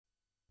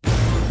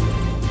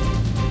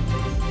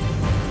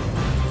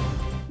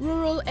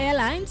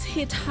airlines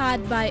hit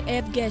hard by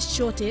AVGAS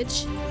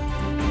shortage.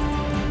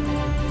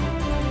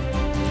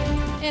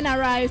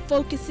 NRI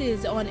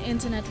focuses on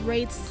internet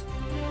rates.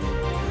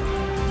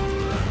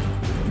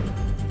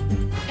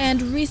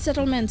 And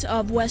resettlement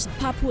of West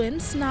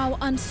Papuans now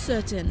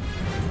uncertain.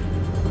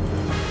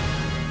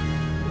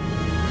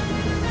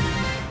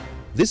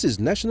 This is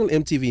National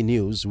EMTV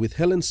News with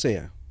Helen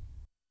Sayer.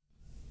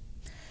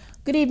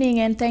 Good evening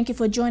and thank you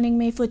for joining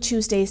me for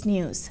Tuesday's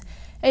news.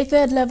 A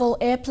third-level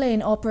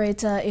airplane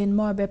operator in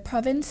West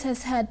Province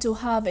has had to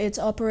halve its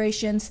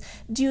operations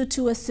due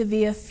to a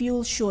severe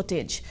fuel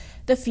shortage.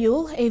 The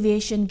fuel,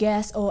 aviation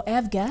gas or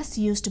AVGAS,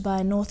 used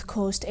by North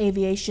Coast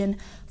Aviation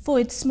for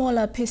its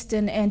smaller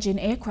piston engine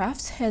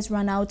aircrafts has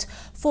run out,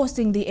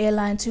 forcing the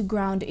airline to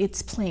ground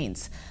its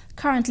planes.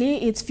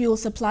 Currently, its fuel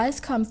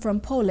supplies come from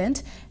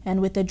Poland,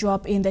 and with the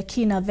drop in the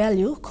kina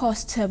value,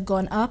 costs have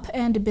gone up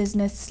and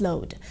business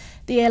slowed.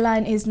 The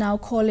airline is now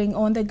calling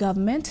on the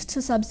government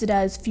to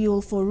subsidize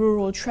fuel for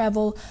rural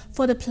travel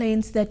for the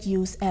planes that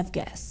use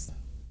AVGAS.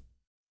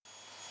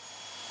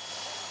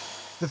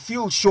 The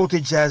fuel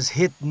shortage has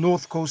hit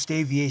North Coast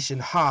Aviation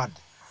hard,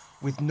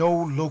 with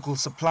no local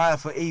supplier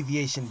for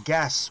aviation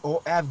gas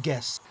or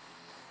AVGAS.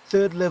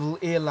 Third-level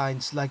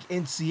airlines like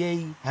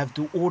NCA have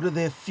to order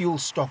their fuel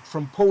stock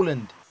from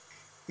Poland.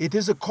 It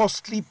is a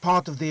costly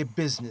part of their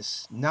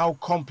business, now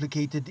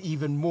complicated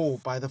even more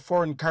by the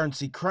foreign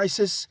currency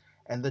crisis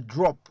and the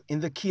drop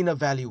in the kina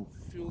value.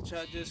 Fuel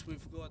charges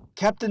we've got.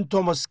 Captain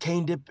Thomas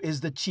Kaindip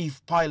is the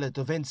chief pilot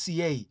of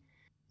NCA.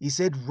 He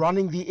said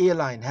running the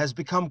airline has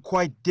become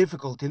quite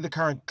difficult in the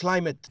current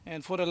climate.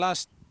 And for the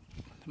last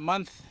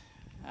month,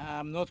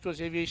 North Coast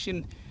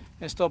Aviation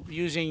has stopped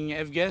using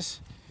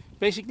AVGAS.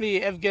 Basically,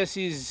 AVGAS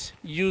is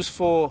used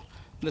for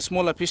the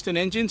smaller piston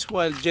engines,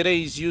 while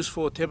Jere is used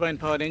for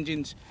turbine-powered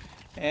engines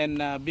and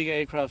bigger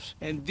aircrafts.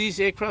 And these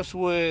aircrafts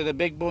were the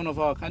backbone of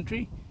our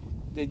country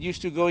that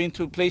used to go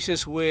into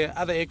places where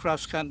other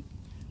aircrafts can't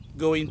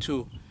go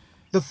into.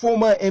 The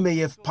former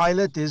MAF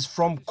pilot is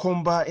from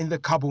Komba in the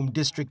Kabum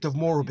district of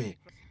Morobe.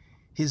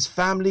 His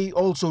family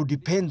also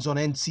depends on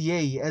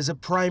NCA as a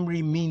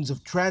primary means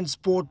of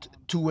transport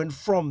to and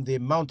from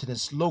their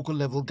mountainous local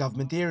level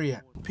government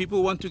area.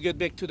 People want to get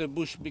back to the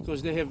bush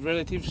because they have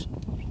relatives.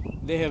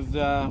 They have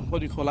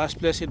what we call last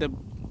place in the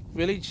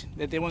village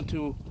that they want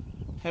to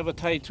have a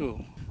tie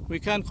to. We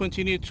can't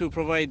continue to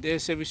provide air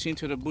service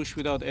into the bush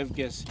without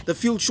AVGAS. The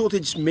fuel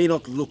shortage may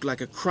not look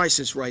like a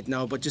crisis right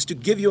now, but just to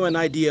give you an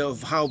idea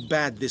of how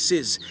bad this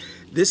is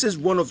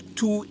one of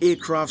two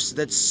aircrafts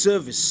that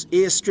service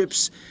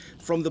airstrips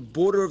from the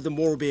border of the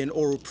Morobe and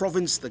Oro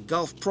province, the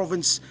Gulf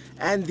province,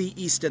 and the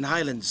Eastern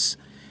Highlands.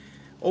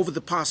 Over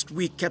the past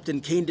week, Captain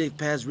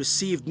Kaindip has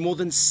received more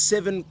than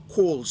 7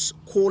 calls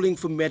calling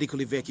for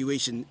medical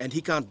evacuation, and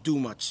he can't do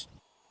much.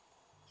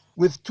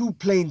 With 2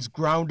 planes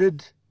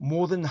grounded,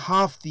 more than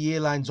half the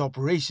airline's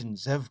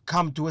operations have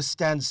come to a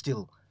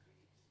standstill.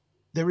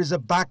 There is a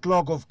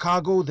backlog of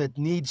cargo that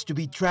needs to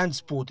be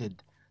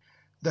transported.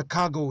 The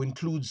cargo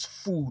includes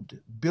food,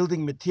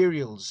 building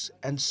materials,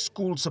 and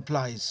school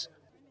supplies.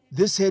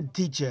 This head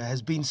teacher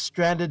has been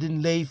stranded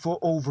in Leh for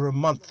over a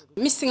month.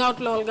 Missing out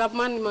law,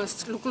 government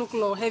must look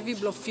law, heavy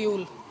blow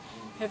fuel.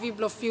 Heavy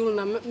blow fuel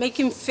now, make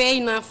him fair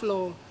enough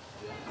law.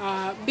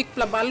 Big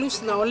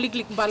balus now,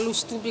 liglik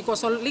balus too,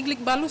 because all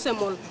liglik balus am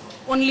all.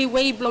 Only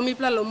way blow me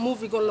plalo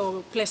move go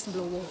law place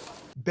blow.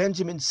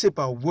 Benjamin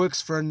Sippa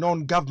works for a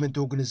non-government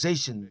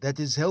organization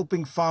that is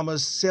helping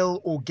farmers sell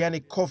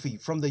organic coffee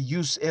from the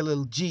use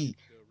LLG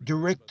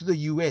direct to the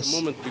US. At the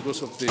moment,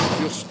 because of the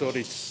fuel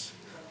storage,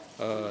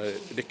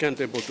 they can't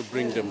able to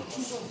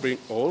bring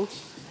all.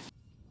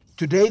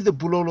 Today, the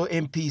Bulolo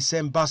MP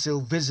Sam Basil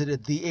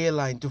visited the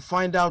airline to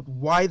find out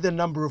why the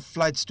number of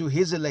flights to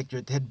his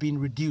electorate had been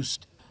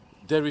reduced.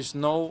 There is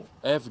no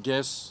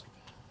AVGAS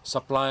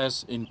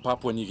suppliers in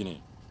Papua New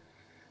Guinea.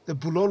 The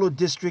Bulolo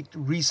district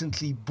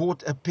recently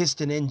bought a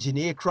piston engine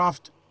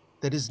aircraft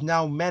that is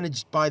now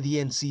managed by the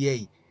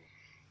NCA.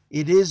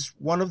 It is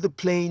one of the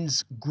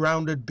planes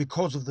grounded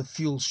because of the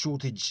fuel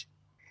shortage.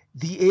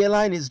 The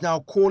airline is now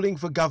calling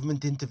for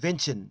government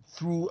intervention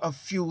through a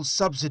fuel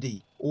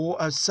subsidy or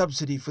a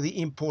subsidy for the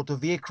import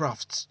of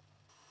aircrafts.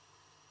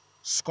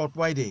 Scott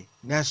Waide,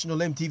 National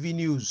EMTV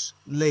News,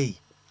 Leh.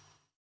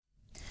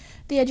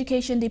 The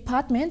Education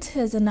Department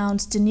has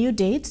announced new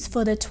dates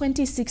for the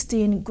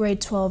 2016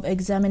 Grade 12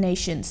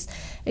 examinations.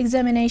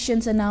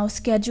 Examinations are now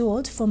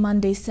scheduled for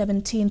Monday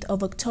 17th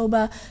of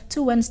October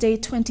to Wednesday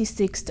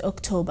 26th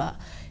October.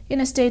 In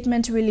a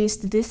statement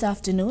released this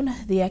afternoon,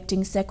 the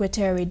Acting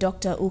Secretary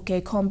Dr.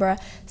 Uke Kombra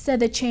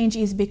said the change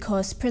is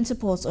because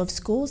principals of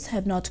schools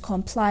have not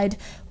complied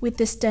with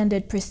the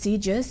standard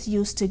procedures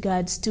used to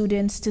guide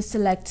students to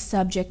select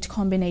subject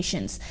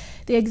combinations.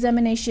 The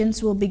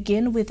examinations will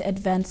begin with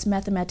Advanced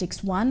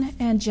Mathematics 1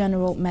 and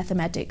General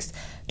Mathematics.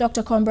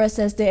 Dr. Kombra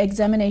says the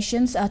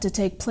examinations are to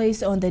take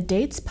place on the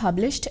dates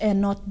published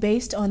and not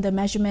based on the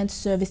Measurement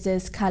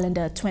Services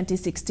Calendar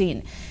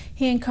 2016.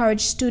 He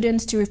encouraged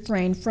students to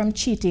refrain from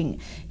cheating.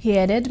 He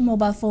added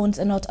mobile phones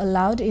are not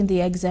allowed in the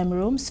exam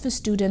rooms for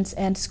students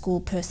and school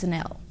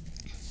personnel.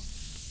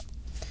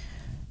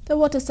 The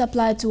water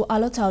supply to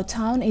Alotau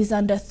town is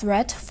under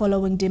threat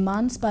following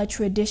demands by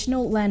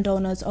traditional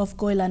landowners of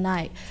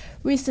Goilanai.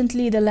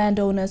 Recently, the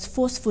landowners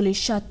forcefully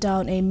shut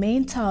down a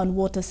main town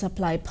water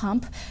supply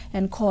pump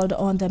and called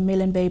on the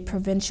Milne Bay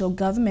provincial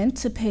government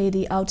to pay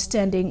the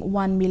outstanding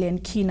 1 million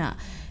kina.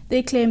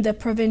 They claim the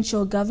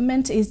provincial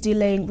government is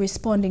delaying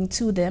responding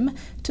to them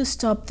to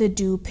stop the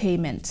due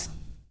payment.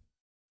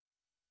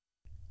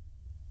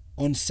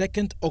 On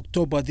 2nd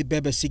October, the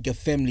Babasiga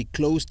family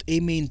closed a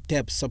main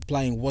tap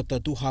supplying water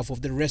to half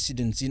of the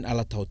residents in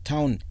Alotau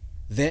town.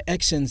 Their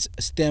actions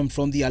stem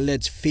from the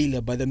alleged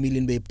failure by the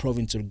Milne Bay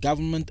provincial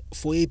government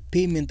for a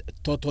payment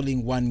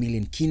totaling 1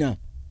 million kina.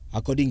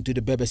 According to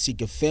the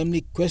Babasiga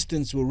family,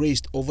 questions were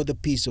raised over the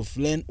piece of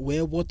land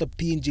where Water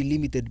PNG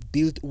Limited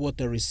built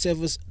water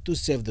reservoirs to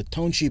serve the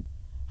township.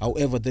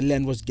 However, the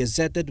land was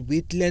gazetted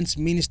with Lands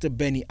Minister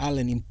Benny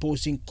Allen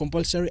imposing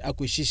compulsory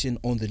acquisition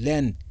on the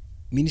land.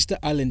 Minister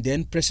Allen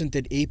then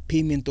presented a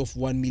payment of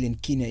 1 million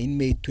kina in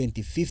May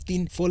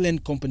 2015 for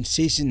land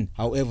compensation.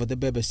 However, the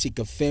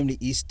Babasiga family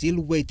is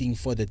still waiting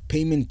for that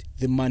payment.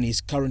 The money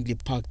is currently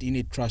parked in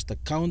a trust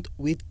account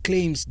with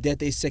claims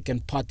that a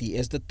second party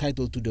has the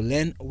title to the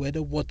land where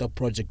the water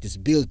project is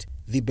built.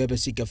 The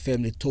Babasiga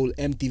family told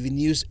EMTV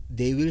News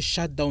they will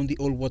shut down the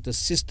old water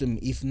system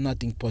if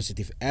nothing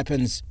positive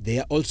happens. They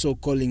are also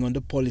calling on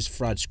the police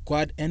fraud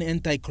squad and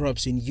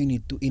anti-corruption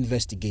unit to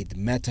investigate the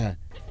matter.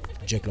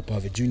 Jack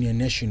Lapave Jr.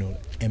 National,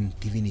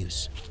 EMTV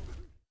News.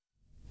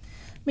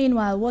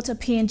 Meanwhile, Water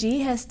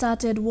PNG has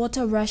started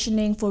water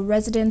rationing for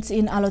residents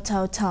in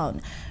Alotau town.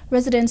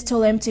 Residents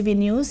told EMTV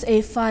News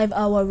a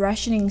 5-hour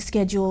rationing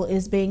schedule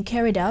is being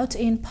carried out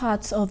in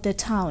parts of the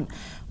town.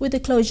 With the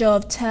closure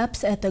of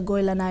taps at the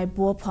Goilanai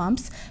bore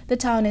pumps, the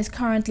town is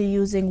currently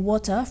using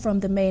water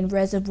from the main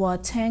reservoir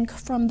tank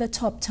from the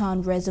Top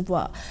Town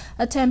Reservoir.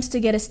 Attempts to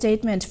get a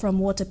statement from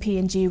Water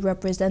PNG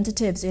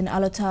representatives in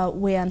Alotau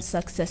were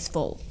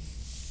unsuccessful.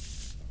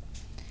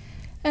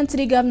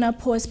 Entity Governor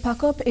Poes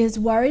Pakop is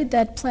worried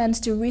that plans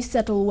to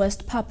resettle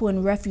West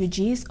Papuan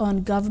refugees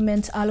on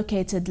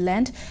government-allocated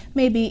land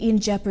may be in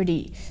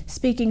jeopardy.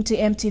 Speaking to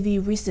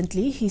EMTV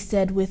recently, he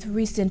said with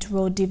recent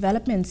road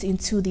developments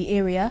into the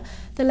area,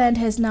 the land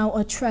has now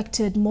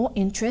attracted more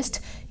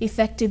interest,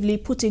 effectively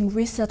putting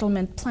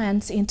resettlement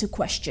plans into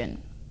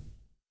question.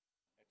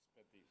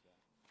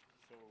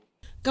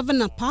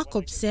 Governor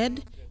Pakop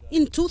said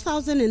in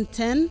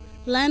 2010,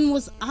 land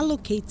was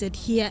allocated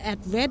here at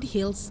Red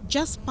Hills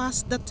just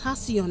past the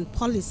Tassion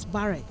Police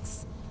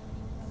Barracks.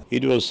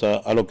 It was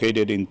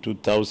allocated in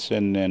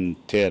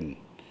 2010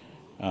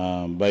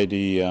 by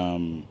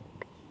the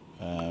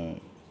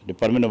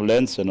Department of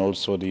Lands and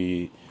also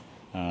the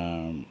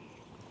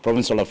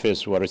provincial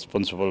affairs who are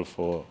responsible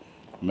for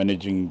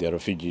managing the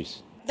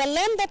refugees. The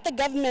land that the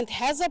government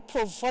has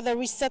approved for the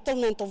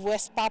resettlement of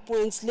West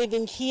Papuans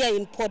living here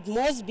in Port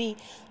Moresby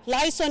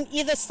lies on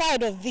either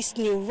side of this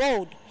new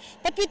road.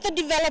 But with the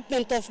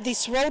development of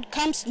this road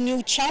comes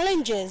new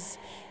challenges.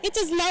 It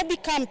has now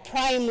become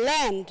prime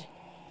land,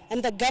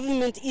 and the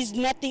government is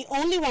not the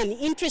only one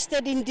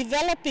interested in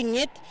developing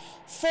it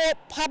for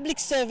public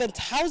servant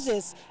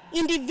houses.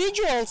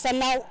 Individuals are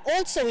now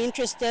also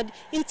interested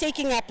in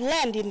taking up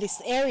land in this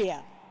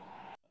area.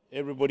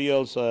 Everybody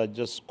else are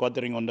just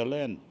squattering on the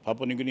land.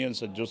 Papua New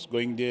Guineans are just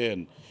going there,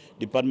 and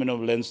Department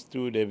of Lands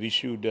too, they've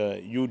issued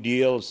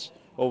UDLs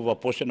over a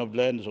portion of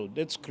land, so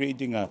that's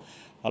creating a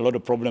lot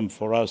of problem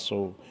for us.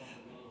 So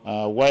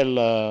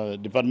while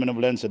Department of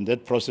Lands and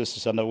that process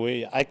is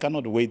underway, I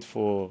cannot wait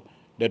for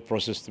that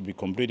process to be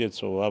completed.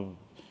 So I've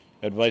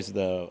advised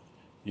the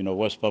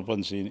West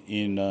Papuans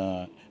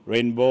in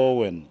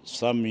Rainbow and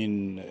some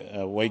in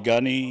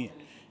Waigani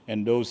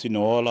and those in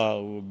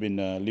Ohala who've been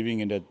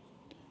living in that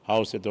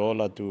house at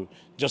Ohala to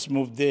just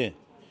move there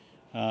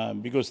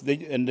because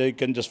they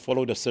can just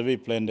follow the survey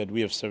plan that we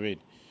have surveyed.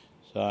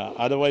 So,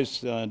 otherwise,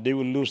 they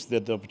will lose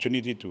that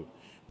opportunity to.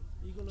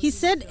 He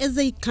said as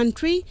a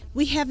country,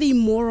 we have a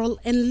moral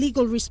and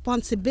legal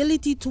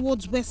responsibility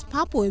towards West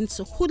Papuans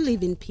who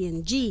live in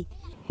PNG.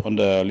 On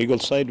the legal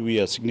side, we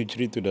are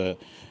signatory to the,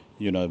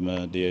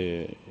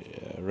 the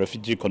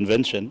Refugee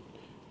Convention,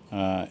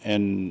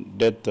 and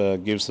that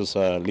gives us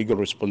a legal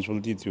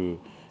responsibility to,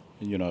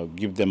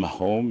 give them a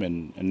home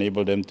and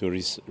enable them to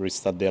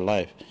restart their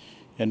life.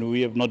 And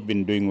we have not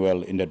been doing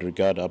well in that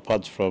regard,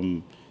 apart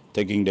from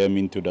taking them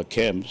into the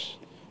camps.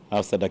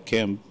 After the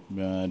camp,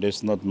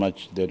 there's not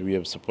much that we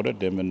have supported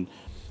them. And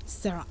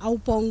Sarah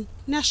Aupong,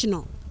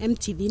 National,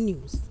 EMTV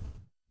News.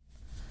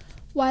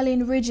 While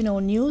in regional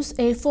news,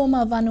 a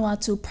former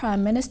Vanuatu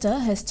Prime Minister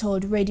has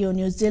told Radio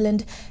New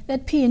Zealand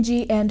that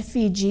PNG and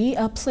Fiji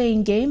are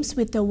playing games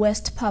with the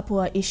West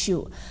Papua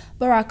issue.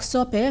 Barack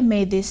Sope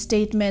made this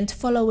statement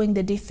following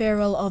the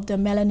deferral of the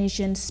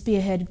Melanesian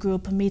Spearhead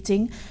Group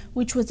meeting,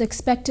 which was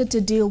expected to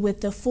deal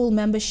with the full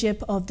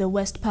membership of the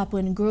West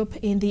Papuan Group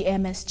in the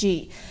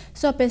MSG.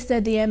 Sope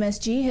said the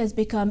MSG has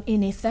become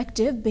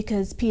ineffective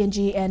because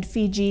PNG and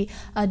Fiji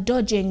are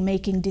dodging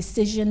making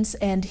decisions,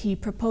 and he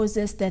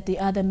proposes that the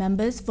other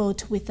members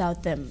vote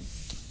without them.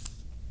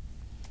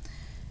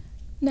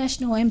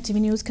 National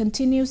EMTV News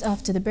continues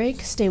after the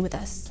break. Stay with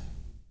us.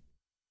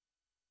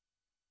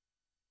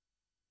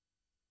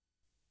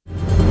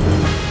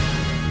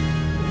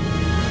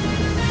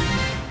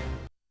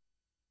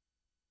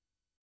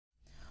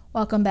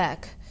 Welcome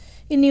back.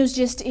 In news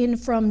just in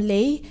from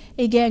Leh,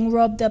 a gang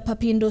robbed a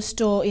Papindo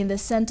store in the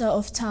center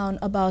of town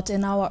about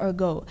an hour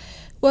ago.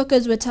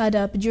 Workers were tied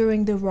up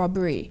during the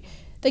robbery.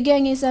 The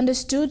gang is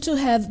understood to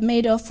have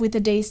made off with the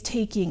day's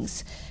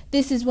takings.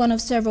 This is one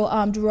of several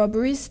armed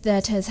robberies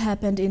that has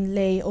happened in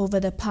Leh over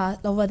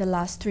the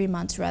last 3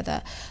 months.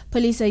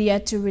 Police are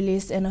yet to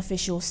release an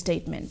official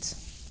statement.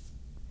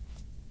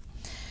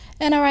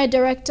 NRI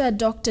Director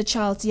Dr.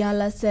 Charles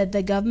Yala said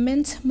the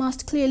government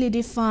must clearly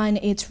define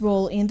its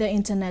role in the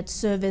internet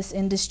service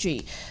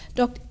industry.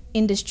 Dr.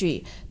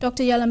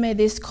 Yala made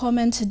this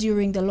comment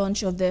during the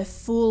launch of the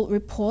full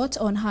report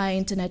on high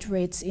internet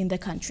rates in the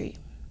country.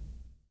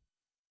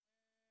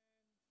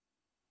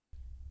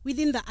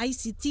 Within the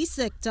ICT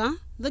sector,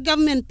 the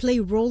government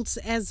plays roles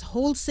as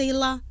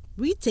wholesaler,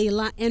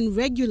 retailer and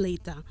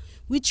regulator,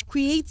 which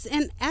creates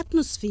an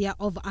atmosphere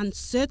of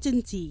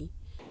uncertainty.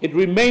 It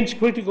remains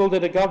critical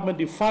that the government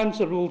defines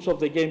the rules of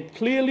the game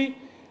clearly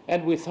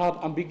and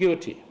without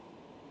ambiguity.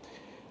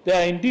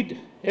 There are indeed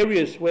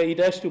areas where it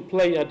has to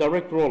play a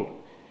direct role.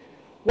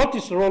 What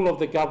is the role of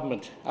the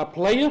government? A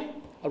player,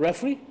 a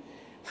referee,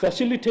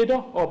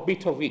 facilitator, or a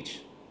bit of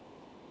each?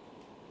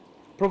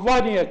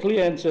 Providing a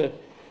clear answer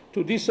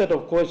to this set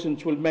of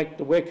questions will make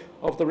the work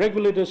of the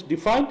regulators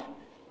defined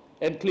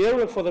and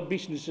clearer for the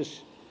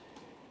businesses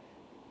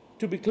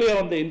to be clear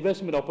on the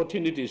investment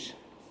opportunities.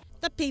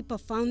 The paper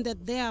found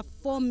that there are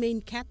 4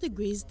 main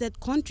categories that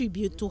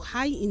contribute to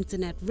high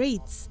internet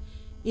rates: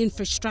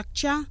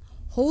 infrastructure,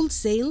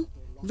 wholesale,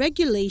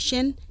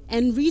 regulation,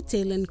 and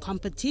retail and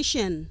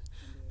competition.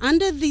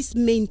 Under these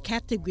main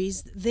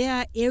categories, there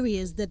are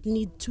areas that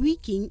need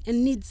tweaking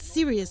and need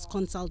serious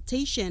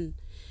consultation.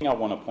 The thing I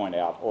want to point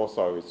out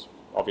also is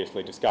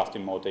obviously discussed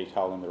in more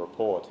detail in the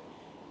report,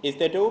 is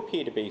there do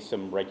appear to be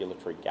some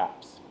regulatory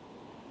gaps.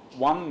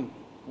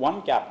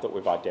 One gap that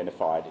we've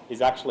identified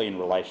is actually in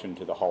relation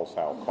to the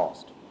wholesale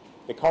cost.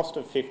 The cost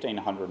of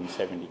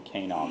 1,570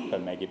 kina per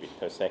megabit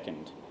per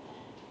second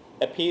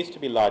appears to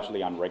be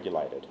largely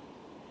unregulated.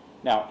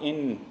 Now,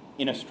 in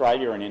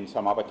Australia and in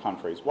some other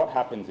countries, what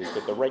happens is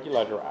that the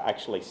regulator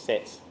actually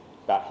sets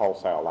that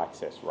wholesale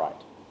access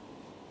rate.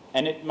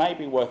 And it may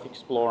be worth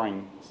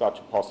exploring such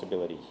a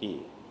possibility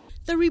here.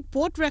 The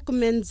report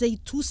recommends a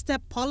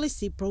 2-step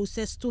policy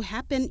process to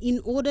happen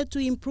in order to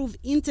improve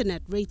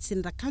internet rates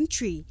in the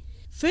country.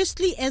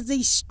 Firstly, as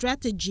a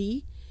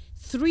strategy,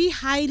 3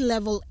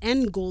 high-level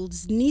end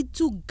goals need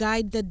to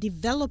guide the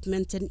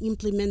development and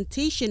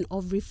implementation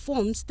of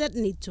reforms that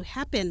need to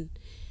happen.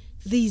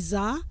 These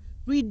are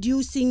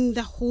reducing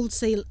the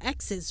wholesale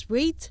access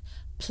rate,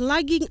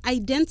 plugging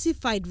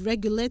identified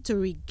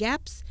regulatory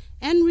gaps,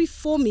 and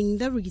reforming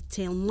the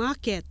retail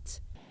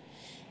market.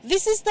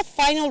 This is the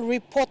final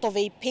report of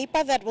a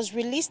paper that was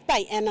released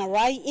by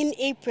NRI in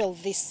April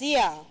this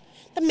year.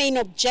 The main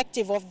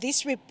objective of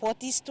this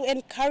report is to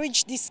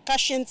encourage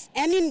discussions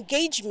and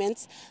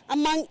engagements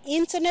among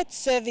internet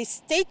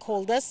service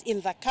stakeholders in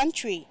the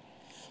country.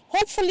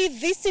 Hopefully,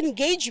 these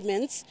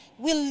engagements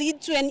will lead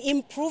to an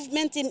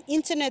improvement in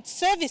internet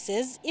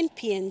services in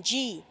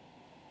PNG.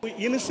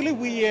 Initially,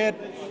 we had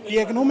the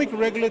economic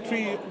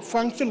regulatory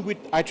function with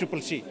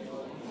ICCC.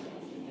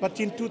 But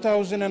in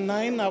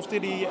 2009, after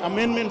the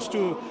amendments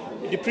to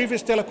the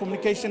previous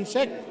Telecommunications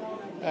Act,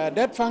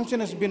 that function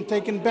has been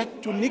taken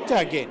back to NICTA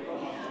again.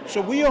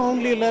 So we are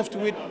only left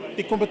with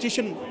the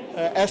competition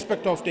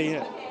aspect of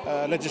the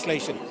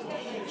legislation.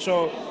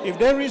 So if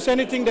there is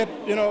anything that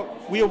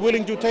we are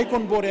willing to take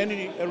on board,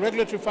 any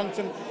regulatory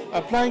function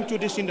applying to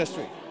this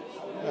industry,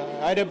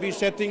 either be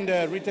setting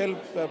the retail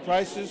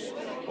prices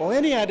or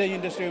any other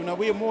industry. Now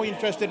we are more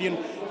interested in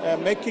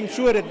making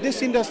sure that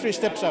this industry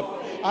steps up.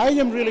 I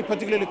am really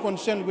particularly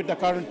concerned with the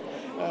current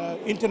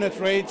internet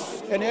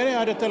rates and any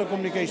other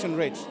telecommunication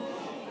rates.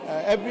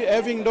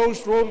 Having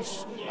those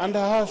roles under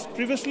us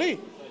previously,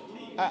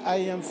 I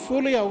am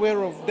fully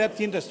aware of that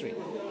industry.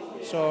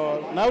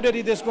 So now that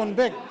it has gone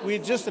back, we're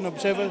just an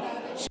observer.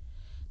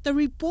 The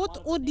report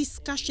or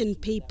discussion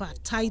paper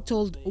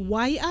titled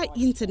 "Why Are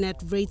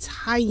Internet Rates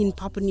High in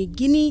Papua New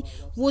Guinea"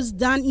 was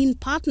done in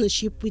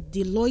partnership with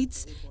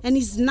Deloitte and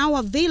is now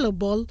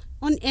available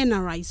on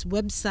NRI's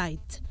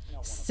website.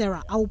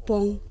 Sarah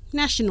Aupong,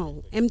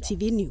 National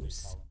EMTV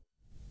News.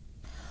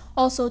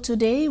 Also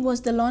today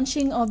was the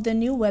launching of the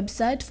new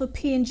website for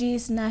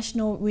PNG's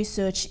National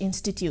Research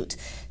Institute.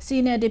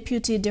 Senior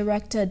Deputy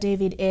Director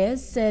David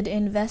Ayres said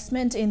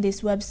investment in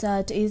this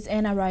website is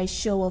NRI's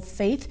show of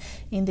faith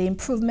in the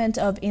improvement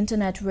of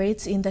internet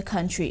rates in the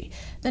country.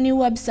 The new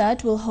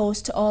website will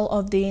host all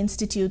of the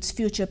Institute's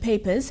future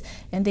papers,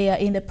 and they are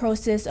in the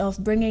process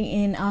of bringing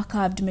in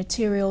archived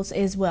materials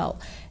as well.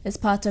 As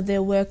part of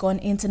their work on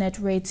internet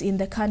rates in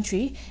the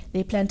country,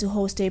 they plan to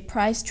host a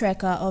price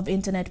tracker of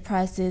internet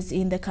prices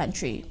in the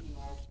country.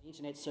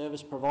 Internet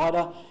service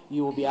provider,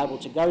 you will be able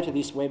to go to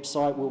this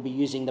website. We'll be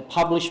using the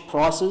published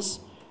prices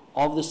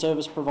of the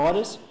service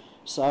providers.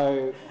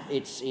 So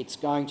it's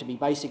going to be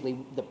basically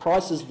the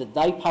prices that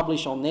they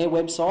publish on their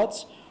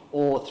websites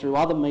or through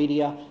other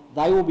media.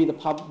 They will be the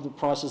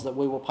prices that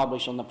we will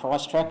publish on the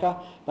price tracker,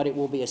 but it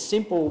will be a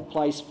simple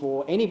place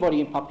for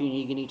anybody in Papua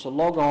New Guinea to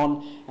log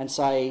on and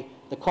say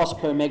the cost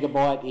per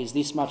megabyte is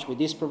this much with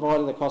this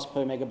provider, the cost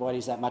per megabyte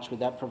is that much with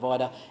that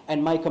provider,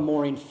 and make a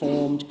more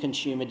informed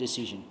consumer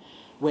decision.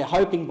 We're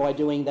hoping by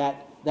doing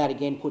that, that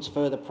again puts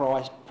further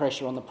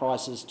pressure on the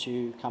prices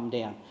to come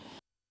down.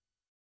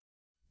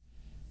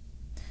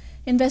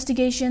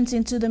 Investigations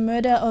into the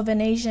murder of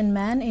an Asian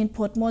man in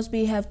Port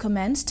Moresby have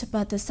commenced,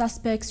 but the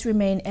suspects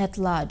remain at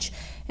large.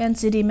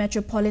 NCD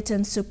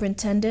Metropolitan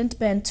Superintendent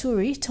Ben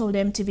Turi told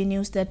MTV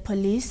News that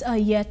police are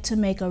yet to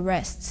make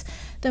arrests.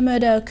 The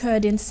murder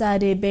occurred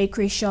inside a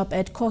bakery shop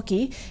at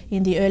Koki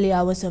in the early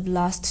hours of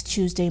last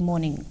Tuesday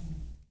morning.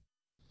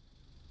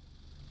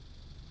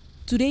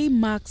 Today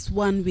marks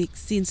 1 week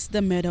since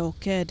the murder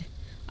occurred.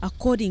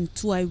 According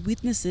to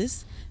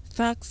eyewitnesses,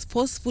 thugs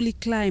forcefully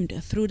climbed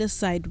through the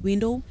side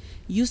window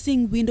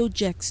using window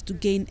jacks to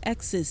gain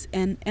access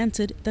and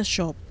entered the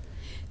shop.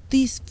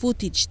 This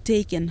footage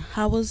taken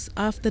hours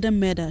after the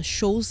murder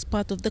shows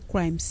part of the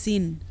crime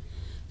scene.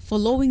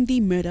 Following the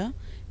murder,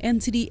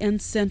 NCD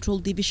and Central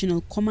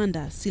Divisional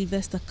Commander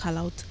Sylvester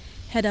Kalaut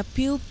had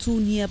appealed to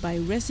nearby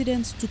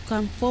residents to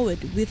come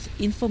forward with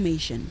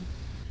information.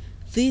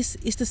 This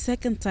is the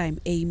second time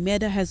a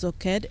murder has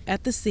occurred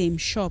at the same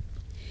shop.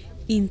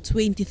 In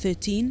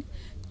 2013,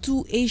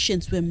 2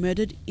 Asians were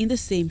murdered in the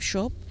same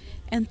shop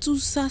and 2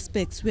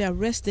 suspects were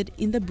arrested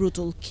in the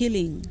brutal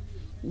killing.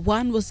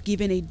 One was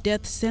given a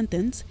death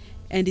sentence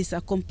and his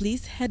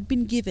accomplice had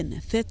been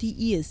given 30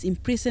 years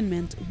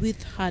imprisonment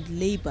with hard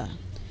labor.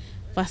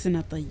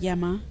 Vasanata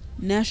Yama,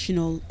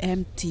 National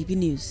MTV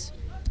News.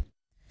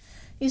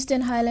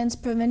 Eastern Highlands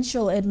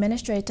Provincial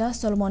Administrator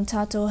Solomon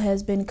Tato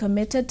has been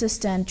committed to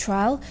stand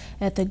trial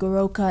at the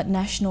Goroka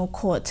National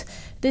Court.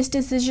 This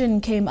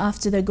decision came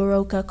after the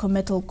Goroka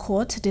Committal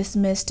Court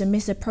dismissed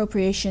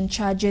misappropriation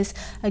charges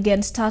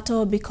against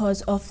Tato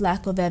because of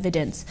lack of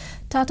evidence.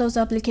 Tato's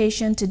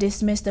application to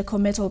dismiss the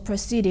committal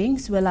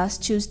proceedings were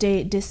last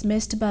Tuesday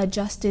dismissed by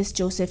Justice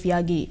Joseph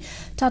Yagi.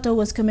 Tato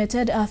was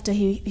committed after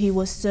he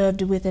was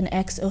served with an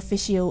ex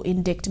officio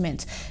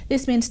indictment.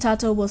 This means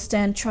Tato will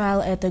stand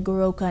trial at the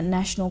Goroka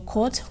National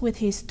Court with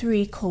his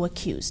 3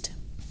 co-accused.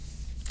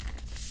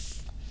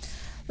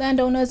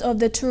 Landowners of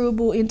the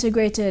Turubu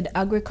Integrated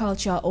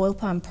Agriculture Oil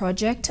Palm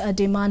Project are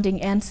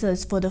demanding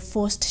answers for the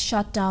forced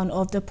shutdown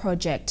of the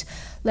project.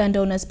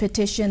 Landowners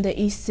petitioned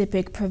the East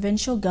Sepik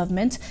Provincial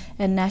Government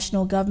and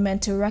National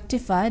Government to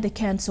rectify the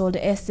cancelled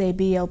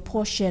SABL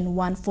Portion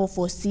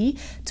 144C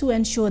to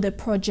ensure the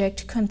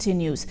project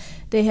continues.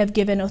 They have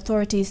given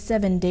authorities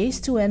 7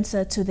 days to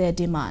answer to their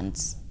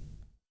demands.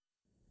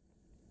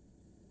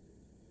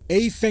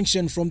 A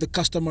faction from the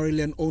customary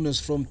landowners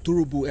from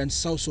Turubu and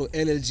Sauso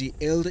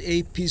LLG held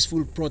a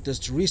peaceful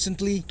protest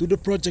recently to the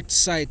project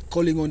site,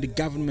 calling on the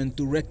government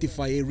to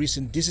rectify a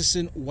recent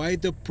decision why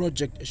the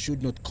project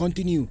should not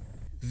continue.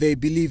 They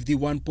believe the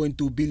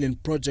 1.2 billion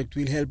project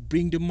will help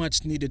bring the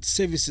much-needed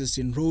services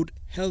in road,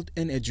 health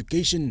and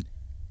education.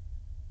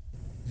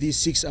 The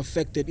 6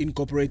 affected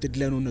incorporated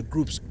landowner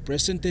groups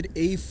presented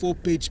a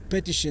 4-page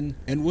petition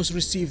and was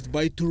received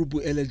by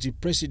Turubu LLG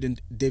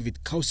President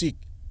David Kausik.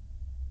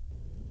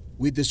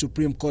 With the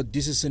Supreme Court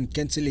decision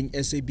cancelling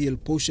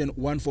SABL Portion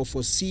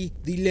 144C,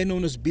 the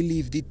landowners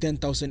believe the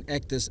 10,000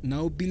 hectares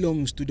now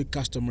belongs to the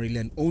customary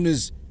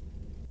landowners.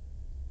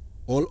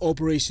 All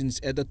operations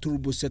at the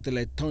Turubu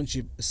Satellite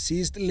Township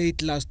ceased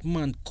late last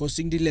month,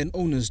 causing the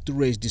landowners to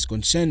raise this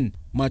concern.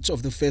 Much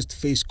of the first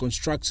phase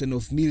construction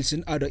of mills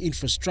and other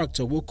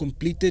infrastructure were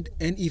completed,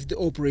 and if the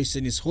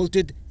operation is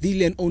halted, the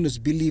landowners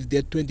believe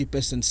their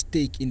 20%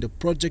 stake in the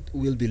project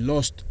will be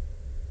lost.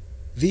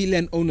 The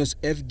landowners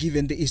have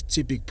given the East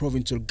Sepik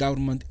Provincial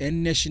Government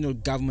and National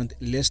Government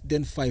less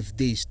than 5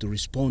 days to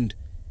respond.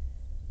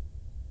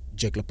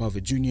 Jack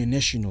Lapave Jr.,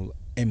 National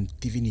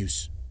MTV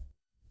News.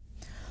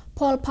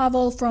 Paul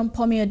Pavel from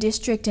Pomio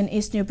District in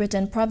East New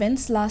Britain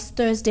Province last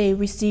Thursday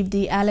received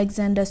the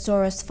Alexander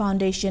Soros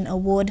Foundation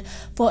Award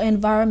for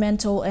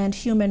Environmental and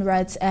Human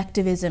Rights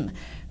Activism.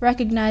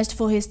 Recognized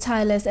for his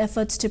tireless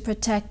efforts to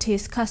protect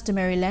his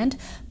customary land,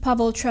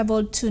 Pavel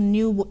traveled to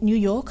New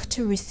York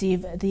to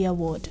receive the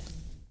award.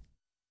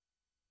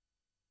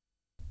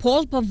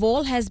 Paul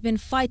Pavel has been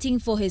fighting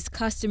for his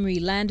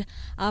customary land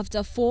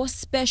after 4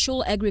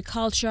 special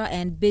agriculture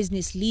and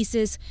business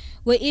leases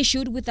were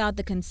issued without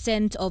the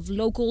consent of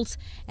locals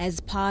as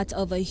part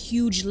of a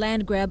huge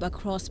land grab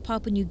across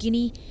Papua New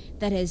Guinea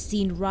that has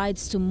seen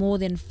rights to more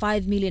than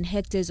 5 million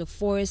hectares of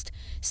forest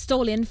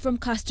stolen from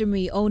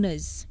customary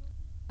owners.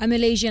 A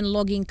Malaysian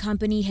logging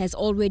company has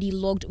already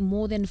logged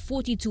more than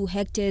 42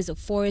 hectares of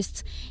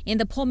forests in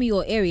the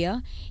Pomio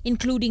area,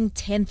 including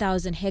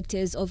 10,000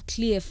 hectares of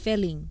clear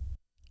felling.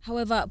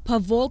 However,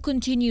 Pavel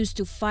continues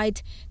to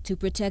fight to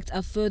protect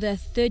a further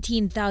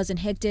 13,000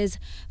 hectares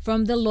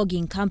from the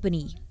logging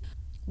company.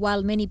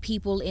 While many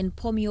people in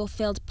Pomio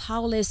felt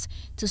powerless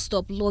to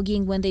stop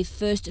logging when they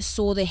first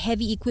saw the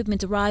heavy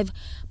equipment arrive,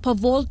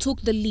 Pavol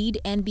took the lead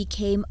and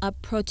became a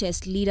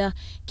protest leader,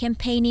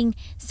 campaigning,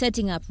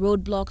 setting up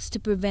roadblocks to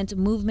prevent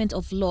movement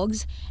of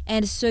logs,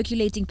 and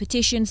circulating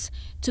petitions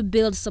to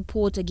build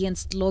support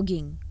against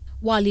logging.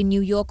 While in New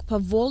York,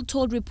 Pavol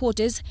told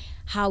reporters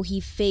how he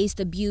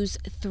faced abuse,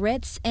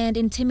 threats, and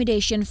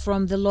intimidation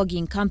from the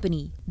logging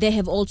company. There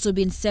have also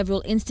been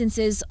several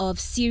instances of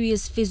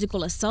serious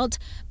physical assault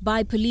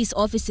by police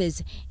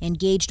officers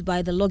engaged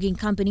by the logging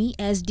company,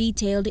 as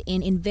detailed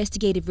in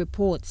investigative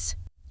reports.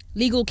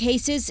 Legal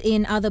cases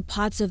in other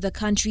parts of the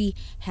country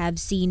have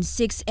seen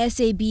 6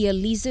 SAB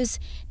leases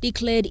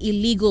declared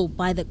illegal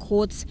by the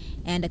courts,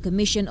 and a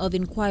commission of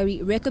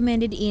inquiry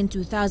recommended in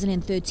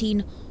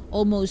 2013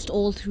 almost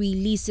all 3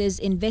 leases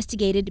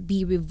investigated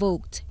be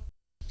revoked.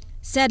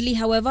 Sadly,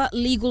 however,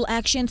 legal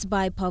actions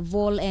by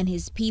Pavol and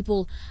his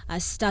people are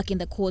stuck in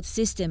the court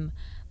system.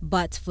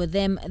 But for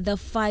them, the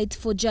fight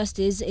for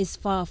justice is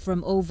far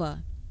from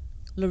over.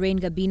 Lorraine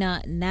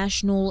Gabina,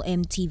 National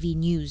EMTV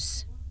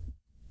News.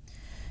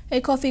 A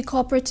coffee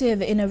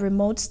cooperative in a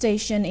remote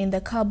station in the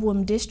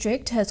Kabwum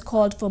district has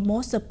called for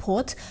more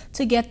support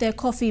to get their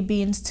coffee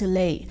beans to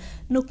Lae.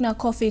 Nukna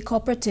Coffee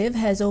Cooperative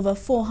has over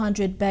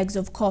 400 bags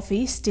of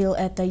coffee still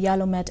at the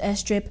Yalumat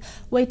airstrip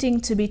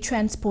waiting to be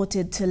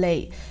transported to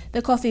Lae.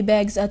 The coffee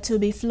bags are to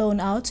be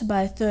flown out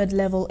by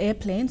third-level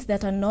airplanes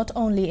that are not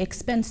only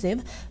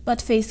expensive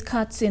but face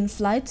cuts in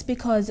flights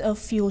because of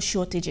fuel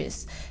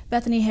shortages.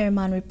 Bethany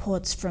Herman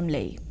reports from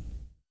Lae.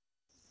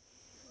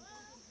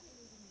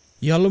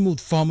 Yalamut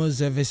farmers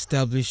have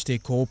established a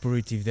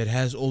cooperative that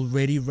has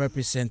already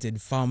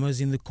represented farmers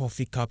in the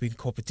coffee cupping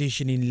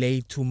competition in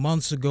Lae 2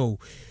 months ago,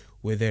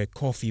 where their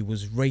coffee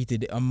was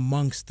rated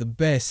amongst the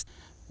best.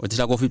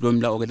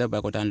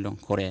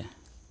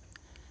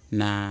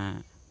 Na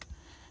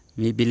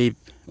mi believe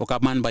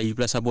okaman ba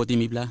yupla saboti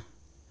mi bla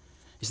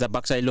is the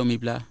backside lo mi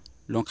bla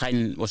long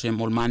kain osem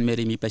olman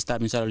meri mi pesta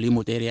min sa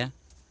limot area.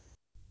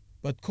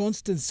 But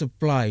constant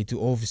supply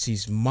to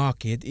overseas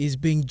market is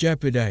being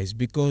jeopardized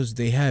because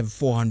they have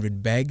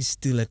 400 bags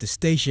still at the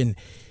station.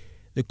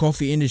 The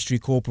Coffee Industry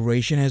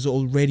Corporation has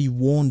already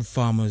warned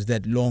farmers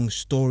that long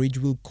storage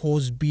will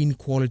cause bean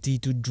quality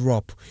to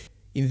drop.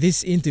 In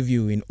this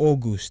interview in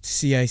August,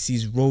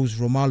 CIC's Rose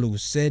Romalu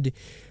said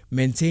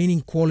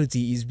maintaining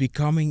quality is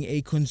becoming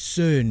a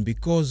concern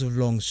because of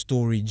long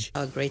storage.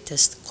 Our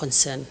greatest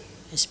concern,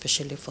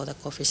 especially for the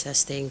coffees, are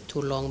staying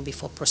too long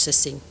before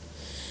processing,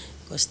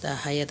 because the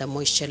higher the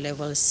moisture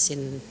levels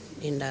in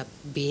the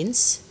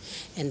beans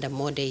and the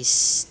more they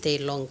stay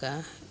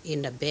longer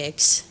in the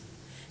bags,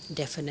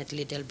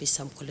 definitely there'll be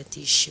some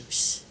quality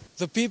issues.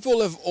 The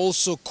people have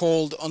also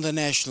called on the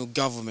national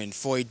government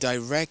for a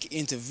direct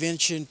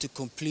intervention to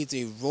complete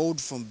a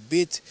road from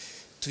Bit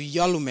to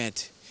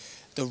Yalumat.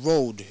 The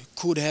road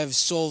could have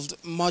solved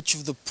much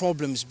of the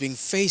problems being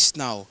faced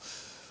now,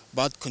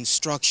 but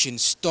construction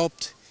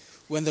stopped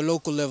when the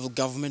local level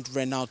government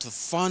ran out of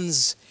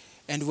funds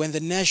and when the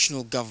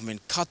national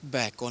government cut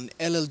back on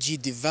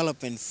LLG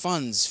development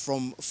funds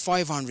from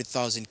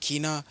 500,000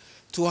 kina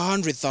to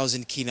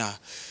 100,000 kina.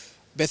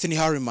 Bethany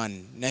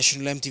Harriman,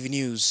 National EMTV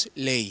News,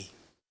 Lae.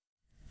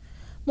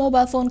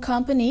 Mobile phone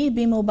company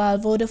B-Mobile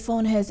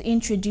Vodafone has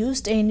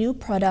introduced a new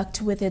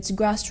product with its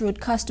grassroots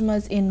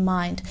customers in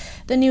mind.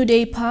 The new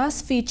day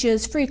pass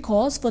features free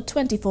calls for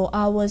 24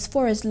 hours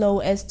for as low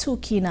as 2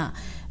 kina.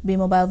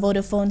 B-Mobile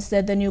Vodafone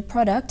said the new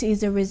product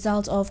is a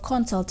result of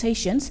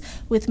consultations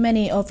with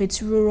many of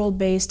its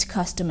rural-based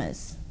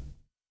customers.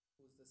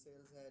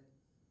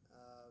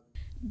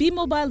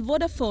 B-Mobile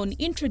Vodafone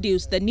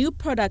introduced the new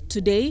product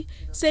today,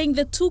 saying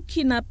the 2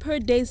 kina per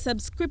day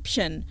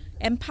subscription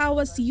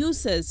empowers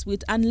users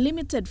with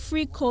unlimited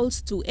free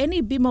calls to any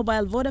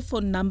B-Mobile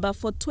Vodafone number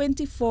for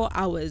 24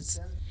 hours.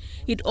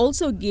 It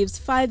also gives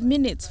 5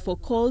 minutes for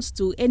calls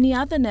to any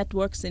other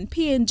networks in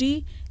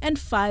PNG and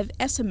 5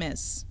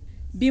 SMS.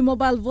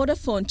 B-Mobile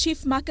Vodafone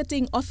Chief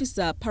Marketing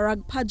Officer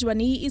Parag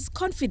Pajwani is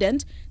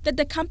confident that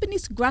the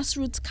company's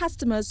grassroots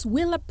customers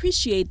will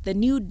appreciate the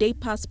new Day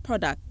Pass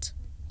product.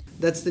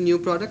 That's the new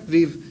product.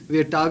 We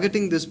are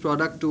targeting this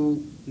product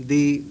to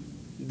the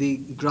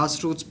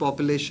grassroots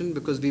population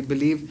because we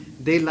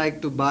believe they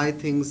like to buy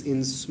things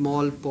in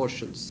small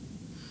portions.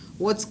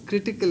 What's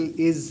critical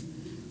is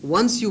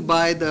once you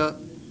buy the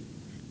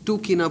 2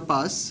 kina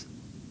pass,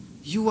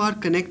 you are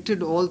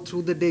connected all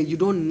through the day. You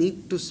don't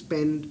need to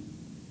spend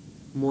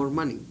more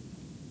money.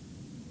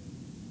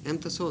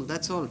 That's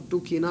all.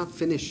 2 kina,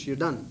 finish, you're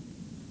done.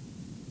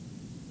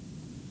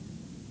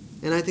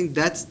 And I think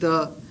that's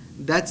the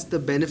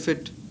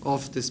benefit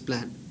of this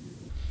plan.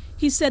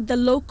 He said the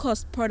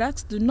low-cost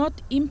products do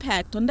not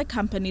impact on the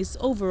company's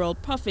overall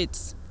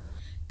profits.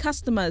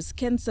 Customers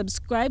can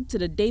subscribe to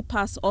the Day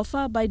Pass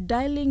offer by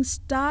dialing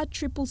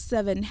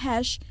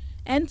 *777#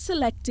 and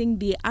selecting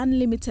the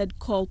unlimited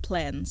call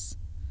plans.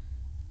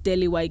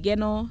 Deli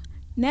Waigeno,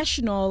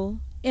 National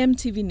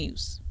EMTV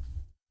News.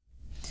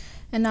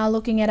 And now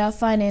looking at our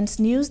finance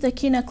news, the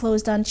kina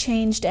closed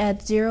unchanged at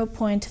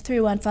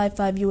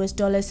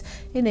 $0.3155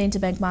 in the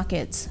interbank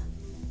markets.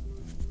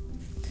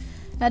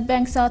 At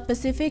Bank South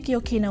Pacific,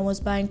 your kina was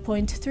buying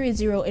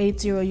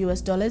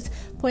 $0.3080,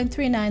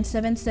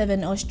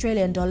 $0.3977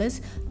 Australian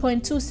dollars,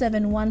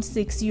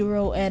 $0.2716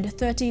 euro, and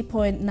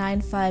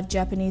 30.95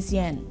 Japanese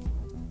yen.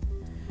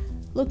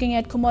 Looking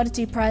at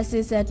commodity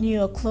prices at New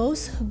York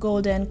close,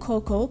 gold and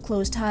cocoa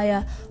closed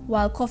higher,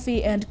 while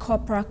coffee and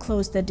copra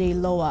closed the day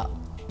lower.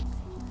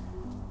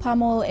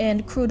 Palm oil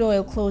and crude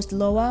oil closed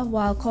lower,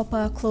 while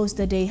copper closed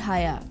the day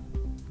higher.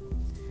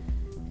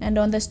 And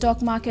on the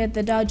stock market,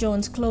 the Dow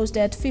Jones closed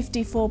at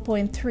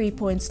 54.3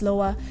 points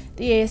lower,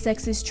 the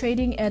ASX is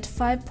trading at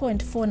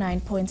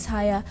 5.49 points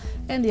higher,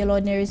 and the All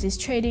Ordinaries is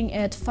trading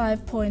at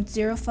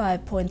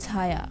 5.05 points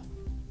higher.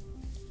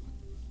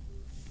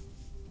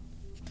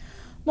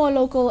 More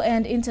local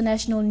and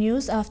international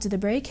news after the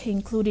break,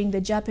 including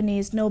the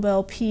Japanese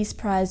Nobel Peace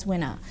Prize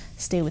winner.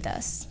 Stay with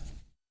us.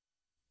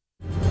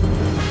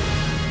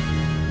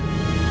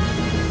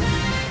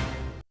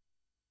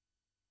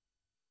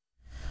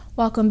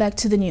 Welcome back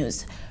to the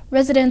news.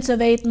 Residents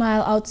of 8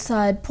 Mile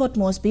outside Port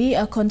Moresby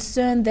are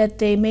concerned that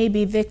they may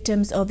be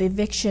victims of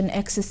eviction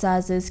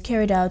exercises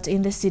carried out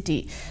in the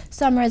city.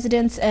 Some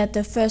residents at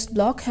the first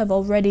block have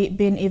already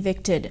been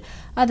evicted.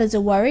 Others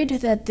are worried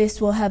that this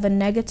will have a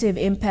negative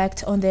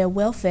impact on their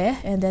welfare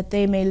and that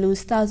they may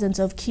lose thousands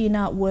of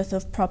kina worth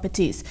of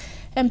properties.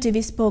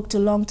 EMTV spoke to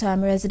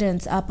long-time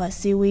residents Apa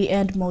Siwi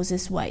and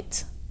Moses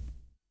White.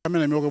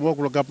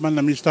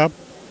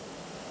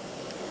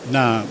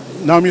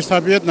 Now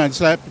Mr. Vietnam is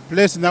like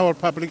place in our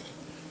public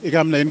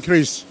income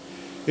increase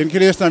na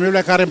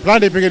mibla current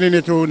plan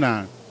beginning to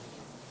na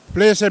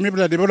place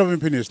mibla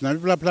development finish na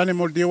mibla plan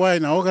more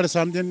DIY na or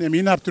something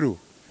mean up through.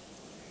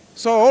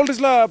 So all this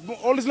la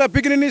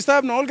beginning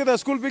staff na all get the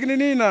school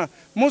beginning na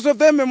most of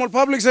them all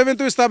public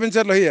 72 staff in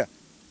Cherlo here.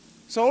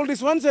 So all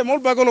this ones all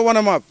bagolo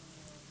one up.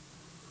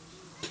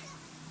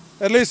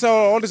 At least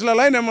all this la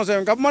line mo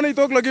say government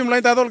talk lagim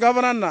line tatol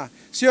governor na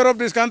share of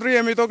this country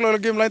mi talk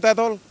lagim line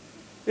tatol.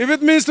 If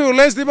it means to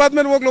less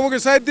department work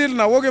side deal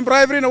na work in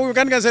bribery na we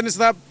can send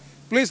staff,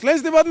 please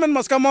less department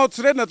must come out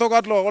straight na talk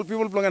out law all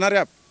people belong and hurry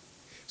up,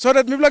 so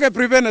that mibla can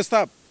prevent a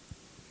stop.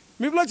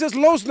 Mibla just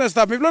lost na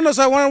stop. Mibla no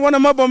sa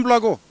one map on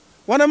blago,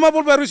 one map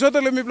on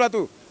resettlement mibla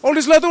too. All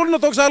this lato no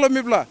talk salo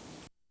mibla.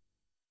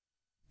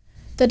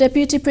 The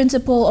Deputy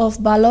Principal of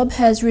Balob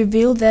has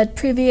revealed that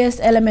previous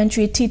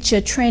elementary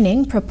teacher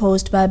training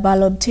proposed by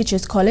Balob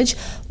Teachers College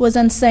was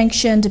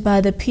unsanctioned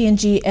by the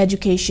PNG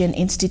Education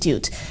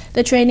Institute.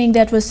 The training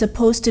that was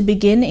supposed to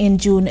begin in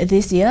June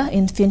this year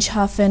in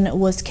Finchhafen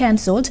was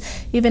cancelled,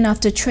 even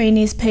after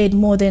trainees paid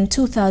more than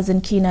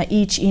 2,000 kina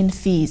each in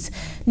fees.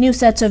 New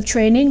sets of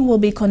training will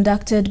be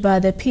conducted by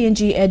the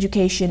PNG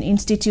Education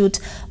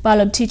Institute,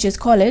 Balob Teachers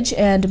College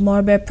and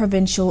Morbe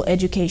Provincial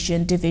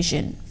Education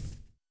Division.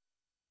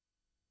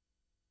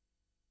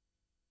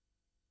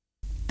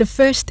 The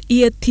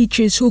first-year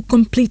teachers who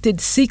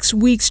completed 6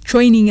 weeks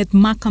training at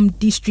Makam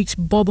District's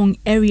Bobong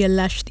area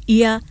last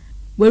year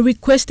were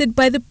requested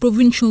by the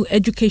Provincial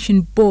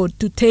Education Board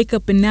to take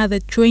up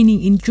another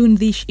training in June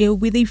this year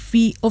with a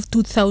fee of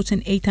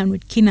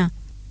 2,800 kina.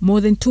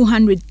 More than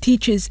 200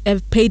 teachers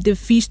have paid their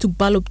fees to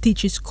Balob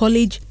Teachers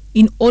College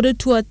in order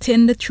to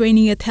attend the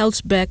training at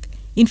Helsbeck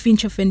in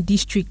Finchhafen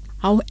District.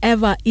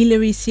 However,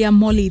 Hilary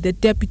Siamoli, the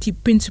Deputy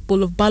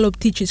Principal of Balob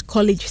Teachers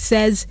College,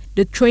 says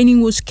the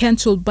training was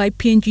cancelled by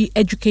PNG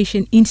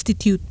Education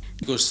Institute.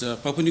 Because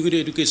Papua New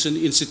Guinea Education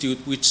Institute,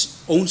 which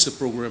owns the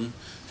program,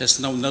 has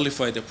now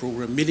nullified the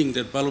program, meaning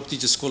that Balob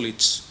Teachers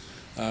College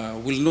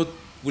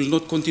will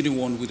not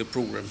continue on with the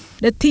program.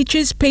 The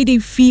teachers paid a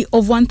fee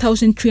of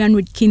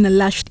 1,300 kina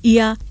last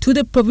year to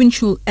the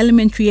Provincial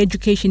Elementary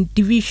Education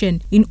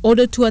Division in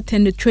order to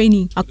attend the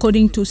training.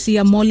 According to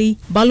Siamoli,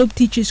 Balob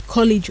Teachers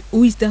College,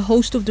 who is the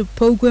host of the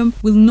program,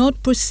 will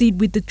not proceed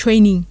with the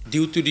training.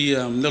 Due to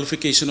the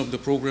nullification of the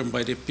program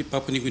by the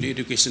Papua New Guinea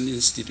Education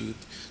Institute,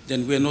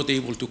 then we are not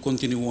able to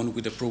continue on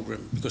with the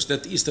program, because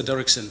that is the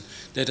direction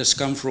that has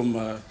come from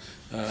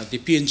the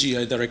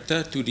PNGI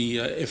director to the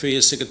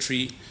FAS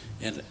secretary,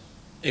 and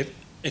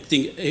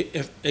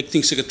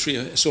acting secretary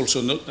has also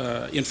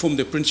informed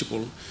the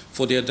principal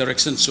for their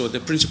direction. So the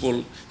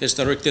principal has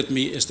directed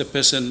me as the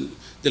person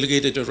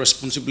delegated the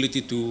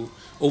responsibility to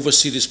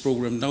oversee this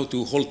program now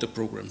to halt the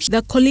programs.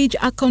 The college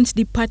accounts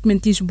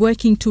department is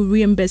working to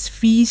reimburse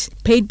fees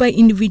paid by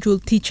individual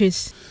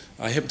teachers.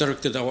 I have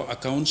directed our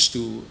accounts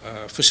to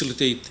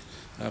facilitate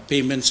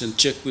payments and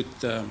check with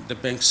the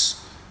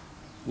banks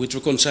with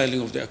reconciling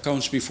of the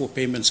accounts before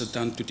payments are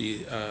done to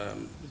the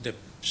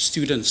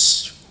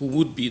students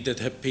that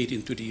have paid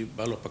into the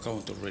Balob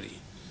account already.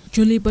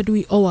 Julie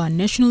Badui Owa,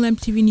 National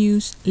EMTV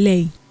News,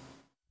 Ley.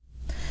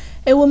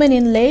 A woman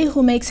in Leh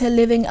who makes her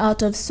living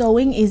out of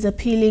sewing is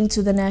appealing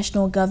to the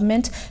national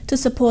government to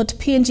support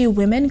PNG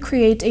women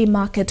create a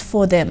market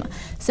for them.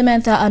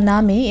 Samantha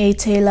Anami, a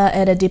tailor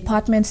at a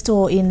department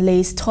store in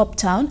Leh's top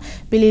town,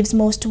 believes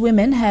most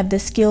women have the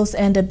skills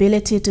and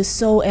ability to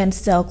sew and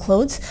sell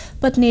clothes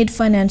but need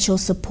financial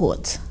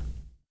support.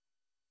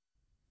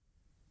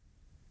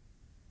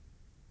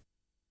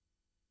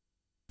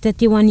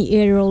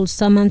 "31-year-old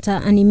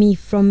Samantha Animi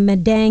from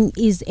Medang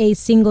is a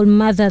single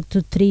mother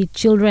to 3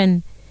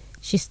 children.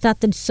 She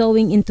started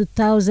sewing in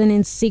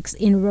 2006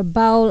 in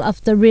Rabaul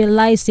after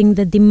realizing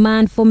the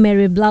demand for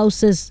Mary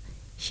blouses.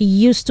 She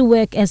used to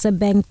work as a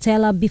bank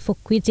teller before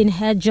quitting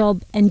her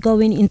job and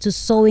going into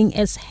sewing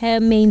as her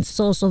main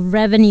source of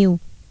revenue.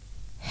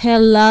 Her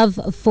love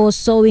for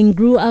sewing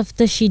grew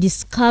after she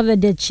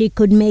discovered that she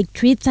could make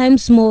 3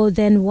 times more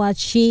than what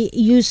she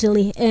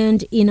usually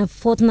earned in a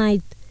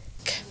fortnight.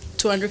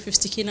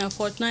 250 kina a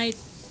fortnight.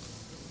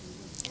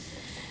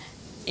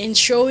 In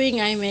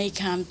showing, I make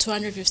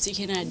 250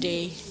 kina a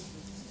day.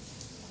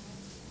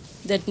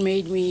 That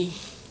made me,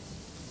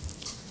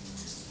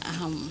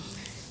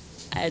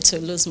 I had to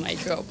lose my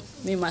job.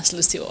 Me must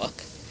lose the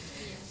work.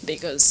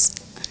 Because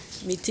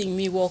me think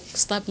me work,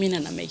 stop me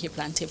and I make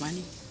plenty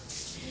money.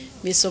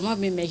 Me some of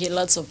me make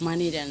lots of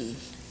money then,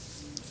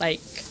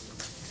 like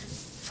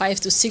 5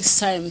 to 6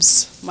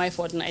 times my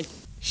fortnight.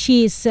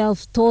 She is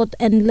self-taught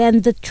and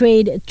learned the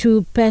trade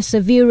through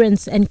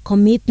perseverance and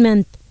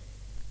commitment.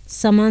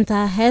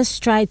 Samantha has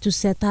tried to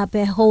set up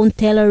a home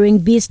tailoring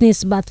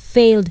business but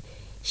failed.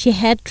 She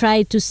had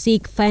tried to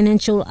seek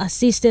financial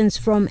assistance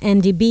from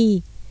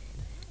NDB,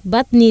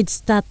 but needs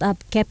startup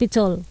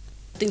capital.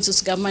 I think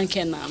the government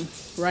can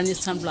run it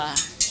some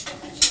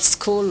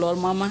school or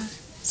mama,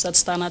 so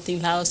start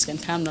nothing house can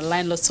come the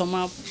line lot some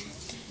up,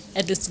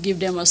 at least give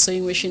them a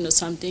sewing machine or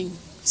something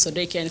so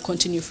they can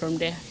continue from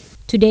there.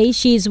 Today,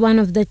 she is one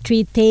of the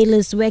 3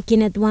 tailors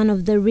working at one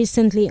of the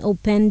recently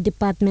opened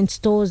department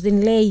stores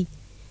in Leh.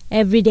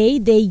 Every day,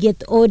 they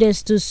get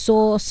orders to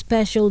sew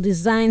special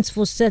designs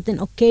for certain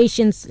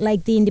occasions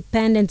like the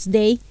Independence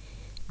Day,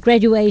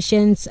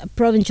 graduations,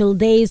 provincial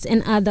days,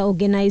 and other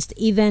organized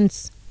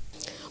events.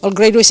 All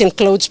graduation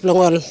clothes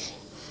belong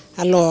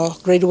all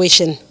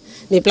graduation.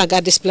 Me pla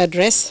got display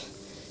dress.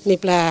 Me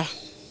pla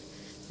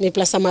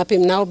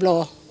samapim now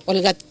blow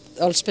all got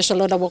all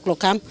special order work lo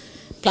come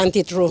plant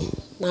it through.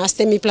 Now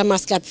stay me pla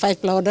mas got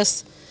 5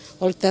 orders.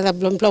 All the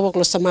blom pla work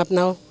lo samap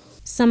now.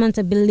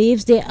 Samantha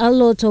believes there are a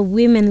lot of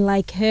women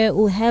like her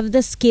who have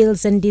the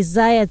skills and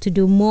desire to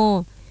do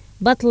more,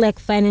 but lack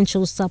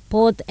financial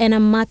support and a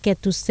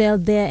market to sell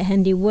their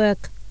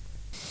handiwork.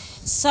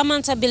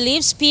 Samantha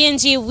believes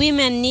PNG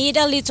women need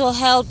a little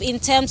help in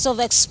terms of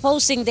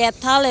exposing their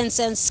talents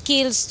and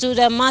skills to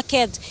the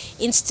market.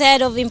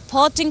 Instead of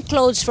importing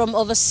clothes from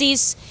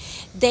overseas,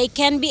 they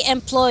can be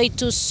employed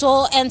to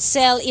sew and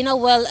sell in a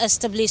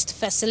well-established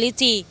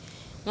facility.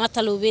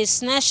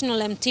 Matalubis, National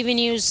EMTV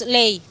News,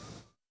 Leh.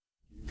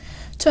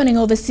 Turning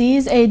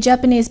overseas, a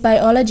Japanese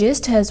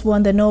biologist has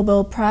won the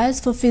Nobel Prize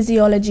for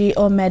Physiology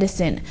or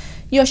Medicine.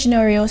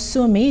 Yoshinori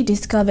Osumi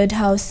discovered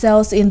how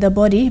cells in the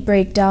body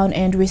break down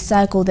and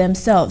recycle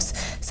themselves,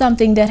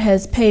 something that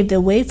has paved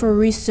the way for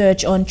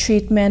research on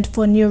treatment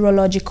for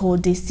neurological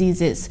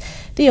diseases.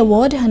 The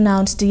award,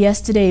 announced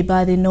yesterday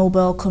by the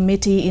Nobel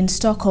Committee in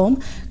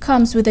Stockholm,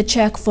 comes with a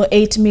check for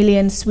 8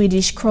 million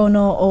Swedish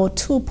kronor or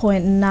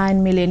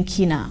 2.9 million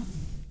kina.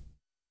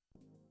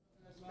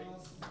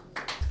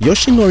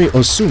 Yoshinori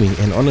Osumi,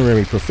 an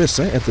honorary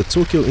professor at the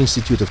Tokyo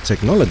Institute of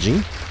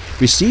Technology,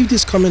 received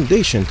his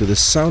commendation to the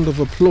sound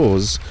of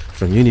applause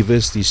from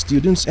university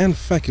students and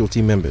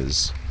faculty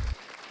members.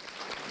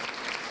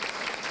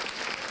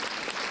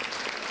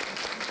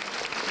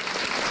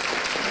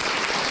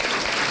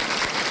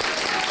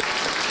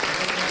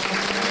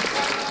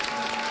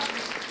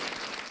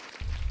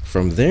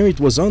 From there,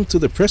 it was on to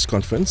the press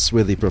conference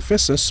where the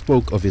professor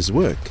spoke of his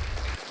work.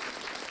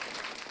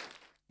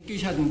 研究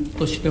者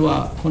として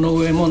はこの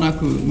上もな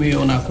く名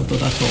誉なこと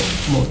だと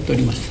思ってお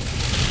ります。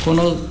こ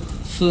の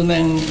数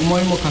年思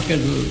いもかけ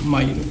ず、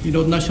い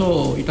ろんな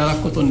賞をいただ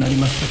くことになり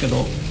ましたけ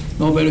ど、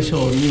ノーベル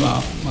賞に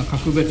は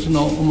格別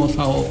の重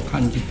さを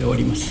感じてお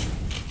ります。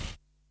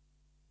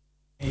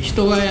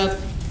人がやっ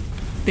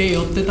て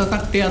寄ってた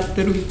かってやっ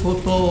てるこ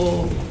と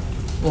を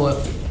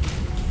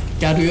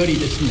やるより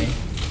ですね、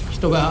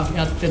人が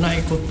やってな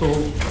いこ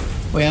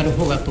とをやる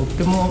方がとっ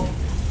ても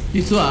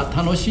実は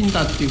楽しいん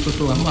だっていうこ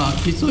とは、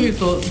実を言う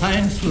とサイ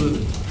エンス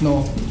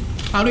の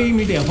ある意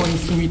味で本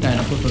質みたい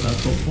なことだ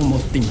と思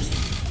っています。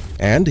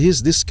And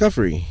his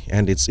discovery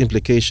and its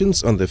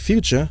implications on the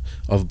future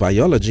of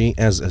biology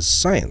as a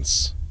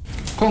science.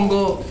 今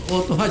後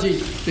オートファジ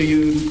ーと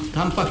いう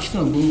タンパク質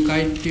の分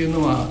解っていう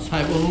のは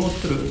細胞の持っ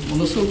ているも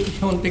のすごく基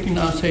本的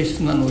な性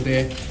質なの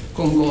で、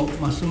今後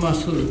ますま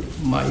す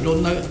いろ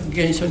んな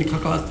現象に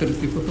関わっている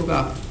ということ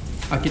が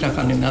明ら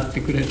かになって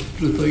くれる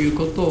という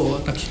ことを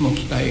私も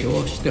期待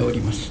をしてお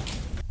ります。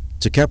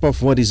To cap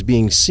off what is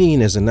being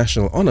seen as a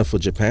national honor for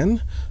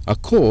Japan, a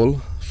call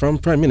from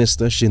Prime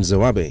Minister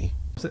Shinzo Abe.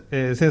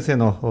 先生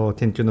の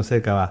研究の成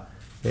果は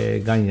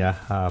がん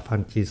やパ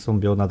ンキンソン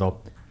病な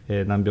ど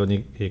難病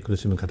に苦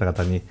しむ方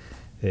々に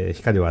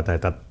光を与え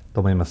たと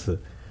思います。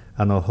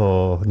日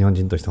本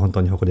人として本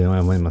当に誇りに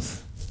思いま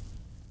す。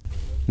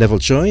Neville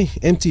Choi,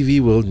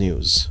 EMTV World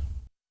News.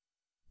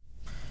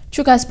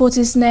 Chukai Sports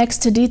is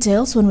next.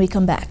 Details when we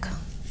come back.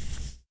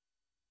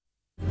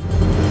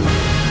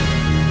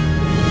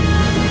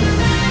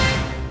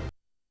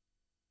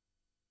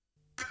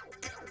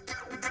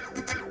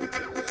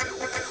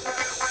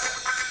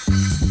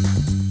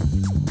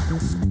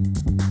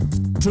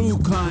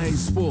 Chukai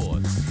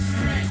Sports.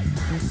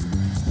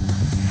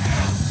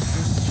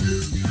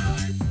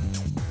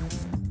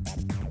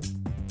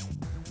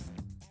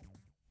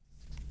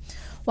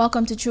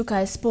 Welcome to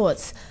Chukai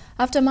Sports.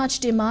 After much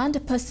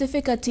demand,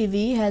 Pacifica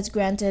TV has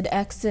granted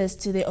access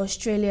to the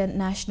Australian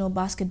National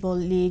Basketball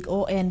League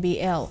or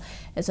NBL.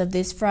 As of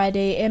this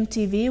Friday,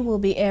 EMTV will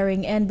be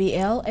airing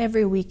NBL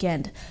every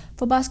weekend.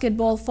 For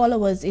basketball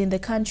followers in the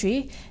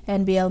country,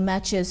 NBL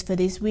matches for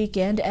this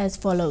weekend as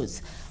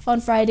follows.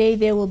 On Friday,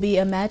 there will be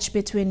a match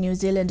between New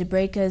Zealand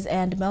Breakers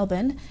and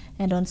Melbourne,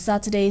 and on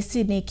Saturday,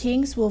 Sydney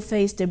Kings will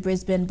face the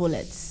Brisbane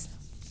Bullets.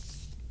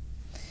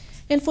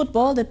 In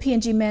football, the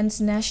PNG men's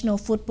national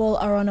football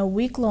are on a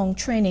week-long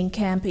training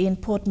camp in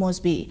Port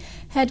Moresby.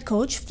 Head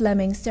coach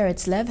Fleming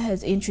Seretslev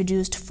has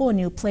introduced 4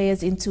 new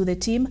players into the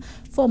team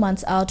 4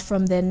 months out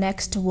from their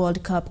next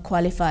World Cup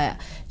qualifier.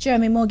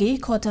 Jeremy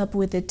Mogi caught up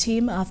with the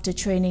team after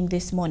training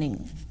this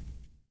morning.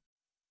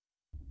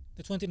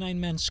 The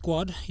 29-man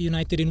squad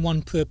united in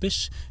one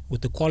purpose,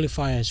 with the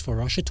qualifiers for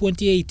Russia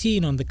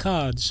 2018 on the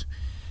cards.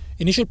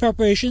 Initial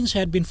preparations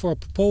had been for a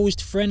proposed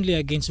friendly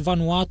against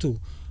Vanuatu.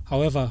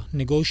 However,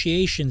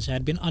 negotiations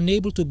had been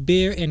unable to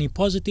bear any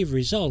positive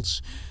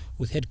results,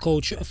 with head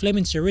coach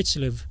Fleming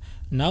Seretslev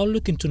now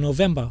looking to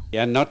November.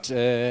 Yeah, not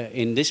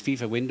in this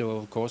FIFA window,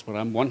 of course, but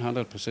I'm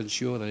 100%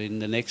 sure that in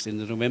the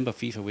November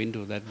FIFA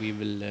window that we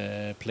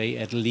will play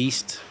at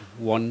least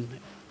 1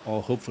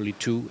 or hopefully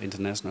 2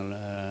 international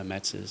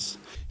matches.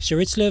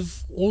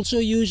 Seretslev also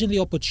using the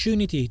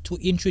opportunity to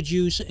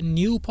introduce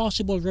new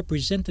possible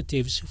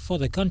representatives for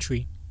the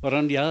country. But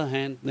on the other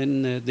hand,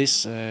 then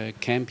this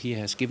camp here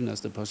has given us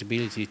the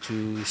possibility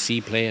to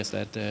see players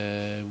that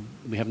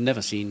we have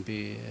never seen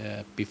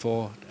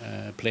before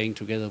playing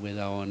together with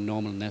our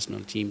normal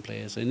national team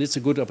players. And it's a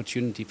good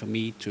opportunity for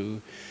me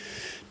to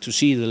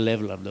see the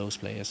level of those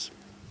players.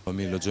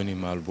 Me lo Johnny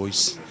Mal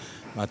boys,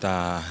 but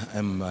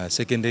I'm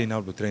second day now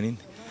to training,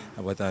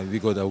 but we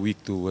got a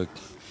week to work,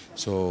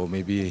 so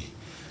maybe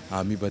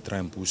me but try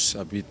and push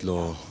a bit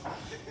lo,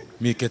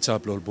 me catch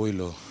up lo boy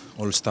lo.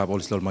 Whilst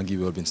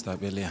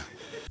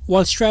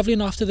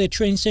travelling after their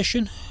training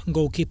session,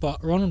 goalkeeper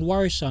Ronald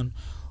Warisan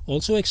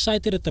also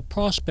excited at the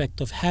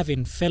prospect of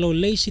having fellow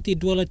Ley City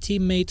dweller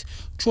teammate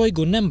Troy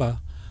Gunemba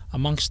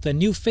amongst the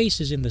new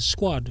faces in the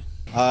squad.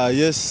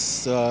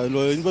 Yes,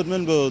 lo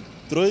involvement bo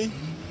Troy.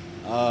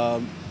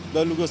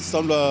 Lalu ko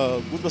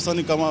samla good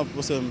person kama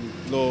posem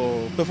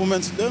lo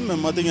performance dem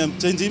mating em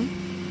change him.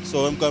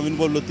 So em kam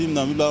involve lo team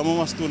na mila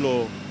mamas tu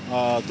lo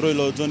Troy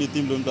lo Johnny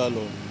team lo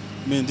mdalo.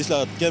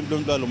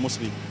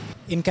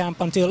 In camp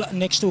until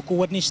next week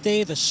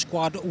Wednesday, the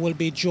squad will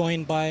be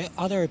joined by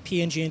other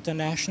PNG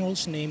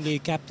internationals, namely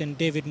Captain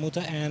David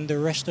Muta and the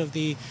rest of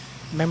the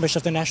members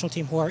of the national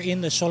team who are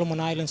in the Solomon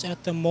Islands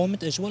at the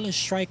moment, as well as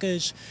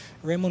strikers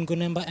Raymond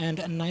Gunemba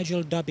and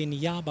Nigel Dubin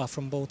Yaba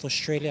from both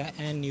Australia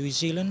and New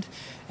Zealand.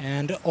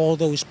 And all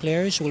those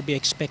players will be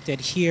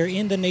expected here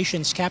in the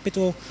nation's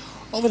capital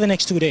over the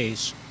next 2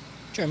 days.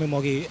 Jeremy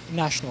Mogi,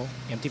 National,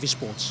 EMTV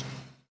Sports.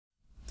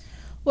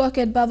 Work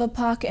at Bava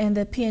Park and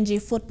the PNG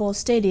Football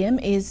Stadium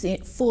is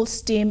in full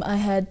steam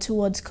ahead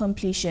towards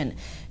completion.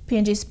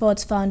 PNG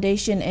Sports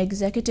Foundation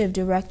Executive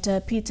Director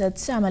Peter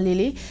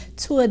Tsamalili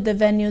toured the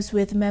venues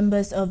with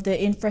members of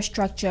the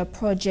Infrastructure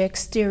Project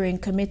Steering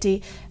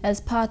Committee as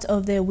part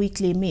of their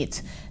weekly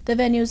meet. The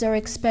venues are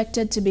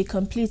expected to be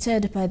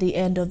completed by the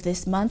end of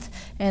this month,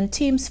 and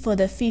teams for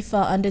the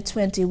FIFA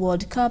Under-20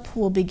 World Cup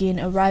will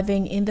begin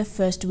arriving in the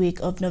first week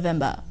of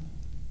November.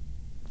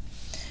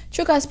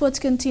 Chukai Sports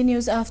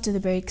continues after the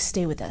break.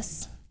 Stay with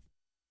us.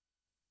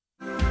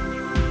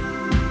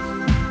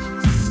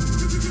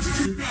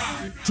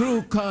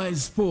 Chukai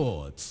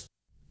Sports.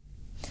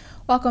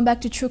 Welcome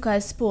back to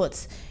Chukai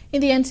Sports.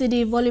 In the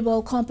NCD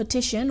volleyball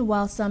competition,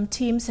 while some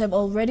teams have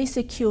already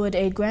secured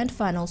a grand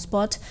final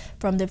spot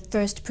from the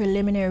first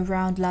preliminary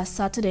round last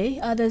Saturday,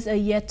 others are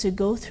yet to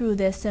go through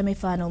their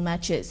semi-final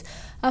matches.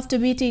 After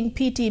beating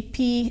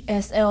PTPSL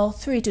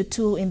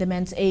 3-2 in the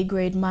men's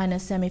A-grade minor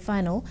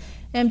semi-final,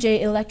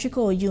 MJ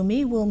Electrical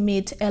Yumi will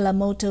meet Ella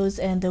Motors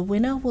and the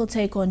winner will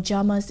take on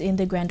Jamas in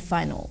the grand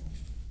final.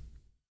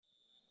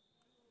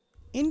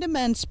 In the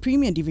men's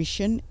Premier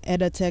Division,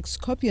 Edatech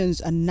Scorpions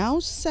are now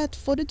set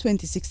for the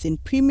 2016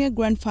 Premier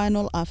Grand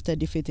Final after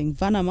defeating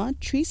Vanama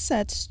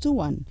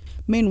 3-1.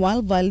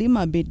 Meanwhile,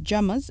 Valima beat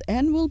Jamas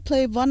and will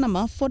play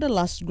Vanama for the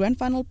last Grand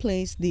Final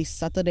place this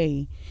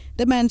Saturday.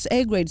 The men's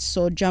A-grade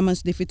saw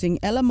Jamas defeating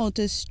Ella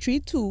Motors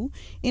 3-2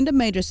 in the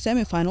major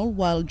semi-final,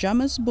 while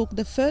Jamas booked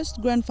the first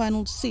Grand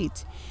Final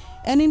seat.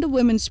 And in the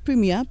Women's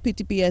Premier,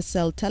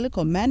 PTPSL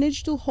Telecom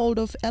managed to hold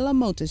off Ella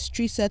Motors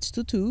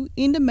 3-2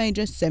 in the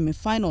major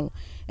semi-final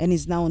and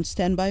is now on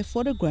standby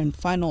for the grand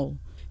final.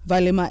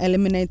 Valima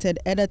eliminated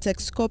Edatech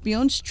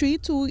Scorpions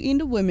 3-2 in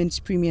the Women's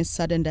Premier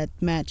sudden death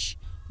match,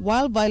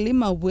 while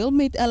Valima will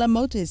meet Ella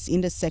Motors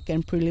in the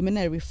second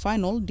preliminary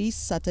final this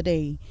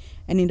Saturday.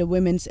 And in the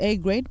Women's A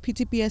grade,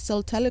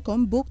 PTPSL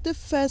Telecom booked the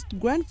first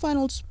grand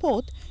final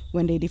spot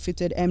when they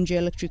defeated MJ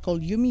Electrical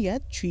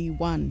Umiat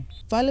 3-1.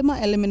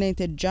 Valima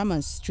eliminated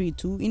Jamas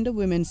 3-2 in the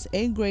Women's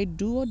A grade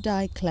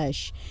do-or-die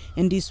clash.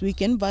 And this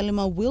weekend,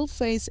 Valima will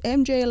face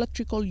MJ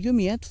Electrical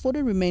Umiat for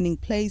the remaining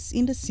place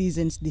in the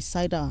season's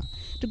decider.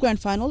 The grand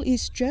final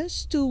is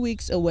just 2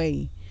 weeks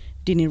away.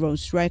 Dini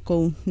Rose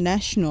Raiko,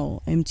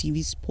 National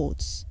EMTV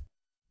Sports.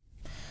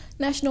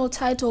 National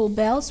title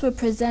belts were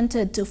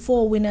presented to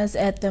 4 winners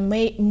at the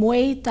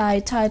Muay Thai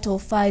title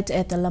fight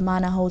at the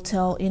Lamana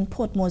Hotel in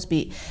Port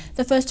Moresby.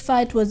 The first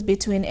fight was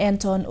between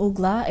Anton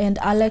Ugla and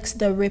Alex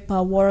the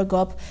Ripper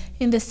Waragop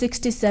in the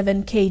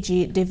 67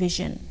 kg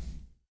division.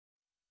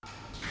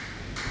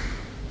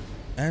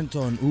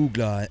 Anton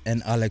Ugla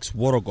and Alex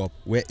Waragop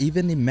were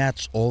evenly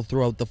matched all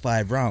throughout the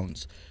 5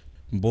 rounds,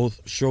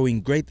 both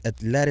showing great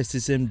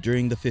athleticism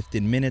during the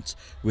 15 minutes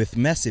with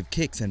massive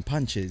kicks and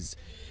punches.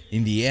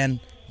 In the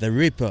end, the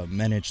Ripper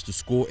managed to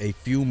score a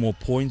few more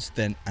points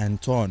than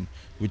Anton,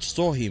 which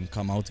saw him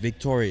come out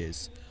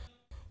victorious.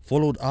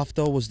 Followed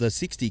after was the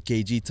 60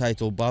 kg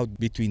title bout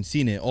between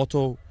Sine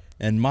Otto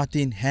and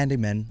Martin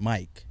Handyman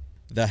Mike.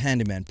 The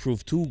Handyman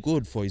proved too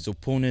good for his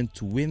opponent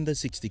to win the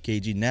 60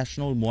 kg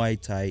National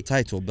Muay Thai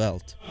title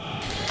belt.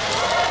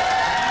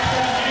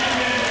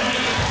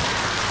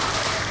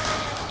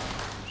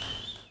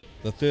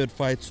 The third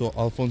fight saw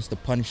Alphonse the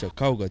Punisher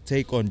Kauga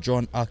take on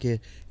John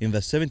Ake in the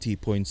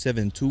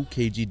 70.72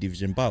 kg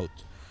division bout,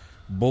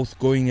 both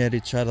going at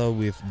each other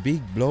with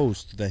big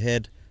blows to the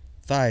head,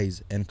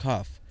 thighs and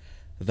calf.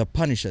 The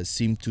Punisher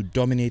seemed to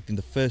dominate in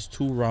the first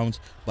 2 rounds,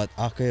 but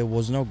Ake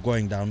was not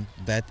going down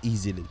that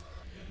easily.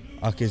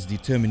 Ake's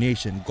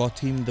determination got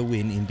him the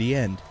win in the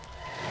end.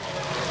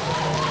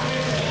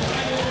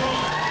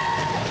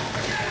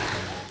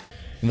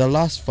 In the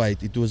last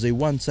fight, it was a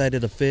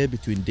one-sided affair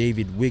between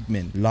David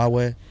Wigman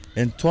Lauer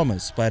and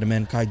Thomas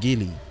Spider-Man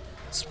Kagili.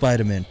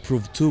 Spider-Man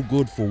proved too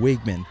good for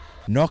Wigman,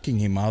 knocking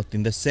him out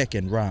in the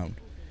second round.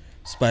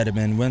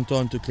 Spider-Man went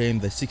on to claim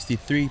the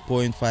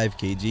 63.5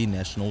 kg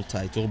national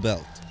title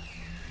belt.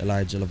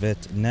 Elijah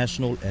Lavette,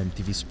 National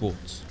EMTV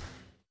Sports.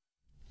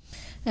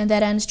 And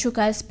that ends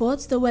Chukai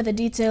Sports. The weather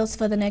details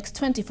for the next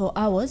 24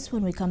 hours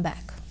when we come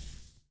back.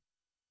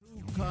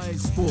 Chukai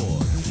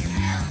Sports.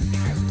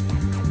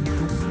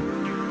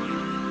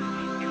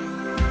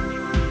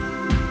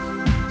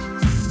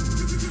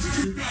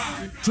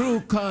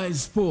 Chukai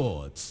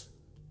Sports.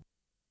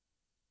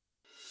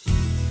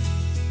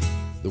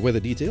 The weather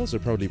details are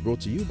proudly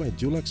brought to you by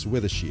Dulux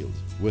Weather Shield.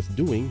 Worth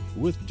doing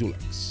with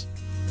Dulux.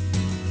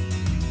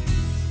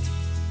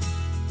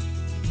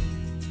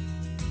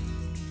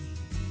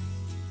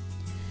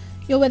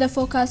 Your weather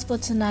forecast for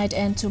tonight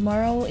and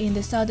tomorrow: in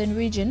the southern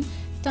region,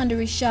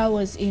 thundery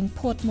showers in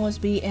Port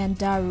Moresby and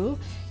Daru,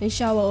 a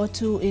shower or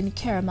 2 in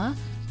Kerema,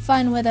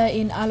 fine weather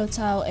in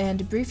Alotau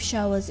and brief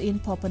showers in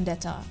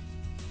Popondetta.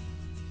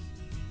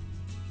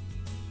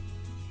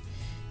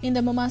 In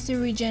the Momasi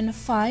region,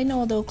 fine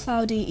although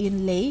cloudy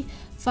in Ley,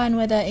 fine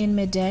weather in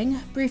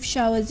Medang, brief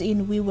showers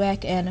in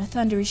Wewak and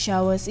thundery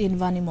showers in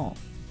Vanimo.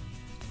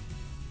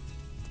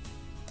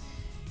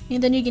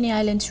 In the New Guinea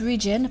Islands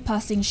region,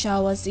 passing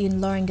showers in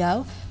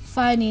Lorengau,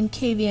 fine in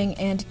Kavieng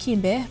and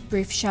Kimbe,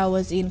 brief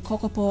showers in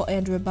Kokopo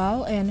and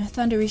Rabaul and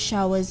thundery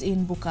showers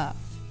in Buka.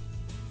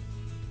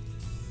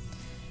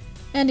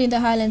 And in the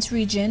Highlands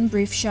region,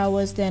 brief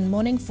showers then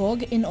morning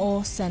fog in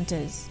all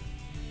centres.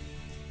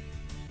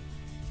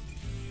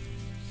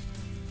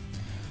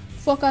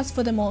 Forecast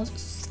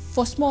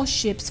for small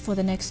ships for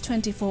the next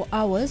 24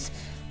 hours.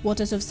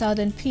 Waters of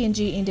southern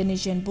PNG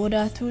Indonesian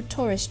border through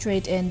Torres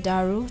Strait and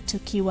Daru to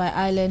Kiwai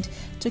Island,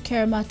 to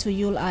Kerema to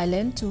Yule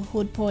Island, to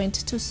Hood Point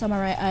to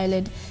Samarai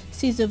Island,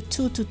 seas of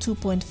 2 to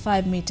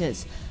 2.5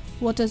 meters.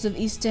 Waters of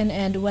eastern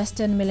and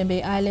western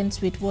Milembe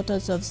Islands with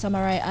waters of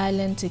Samarai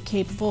Island to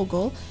Cape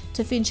Vogel,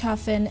 to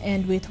Finchhafen,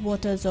 and with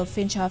waters of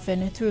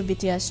Finchhafen through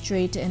Vitia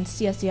Strait and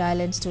Siasi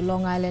Islands to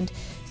Long Island,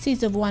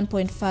 seas of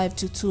 1.5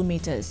 to 2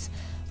 meters.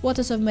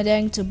 Waters of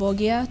Medang to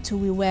Bogia, to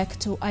Wewak,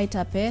 to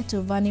Aitape,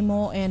 to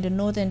Vanimo and the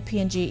northern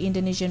PNG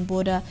Indonesian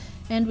border,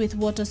 and with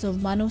waters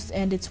of Manus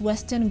and its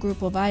western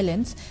group of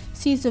islands,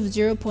 seas of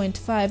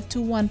 0.5 to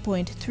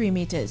 1.3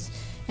 meters.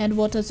 And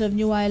waters of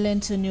New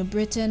Ireland to New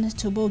Britain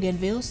to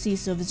Bougainville,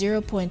 seas of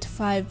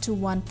 0.5 to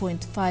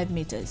 1.5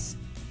 meters.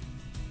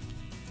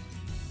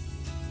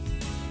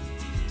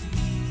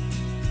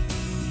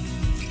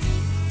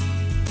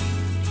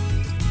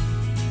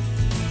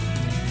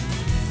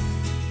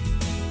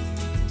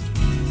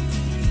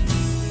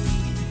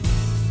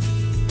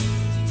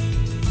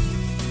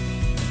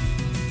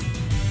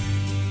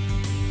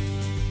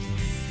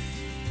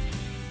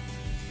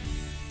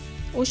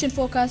 Ocean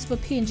forecast for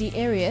PNG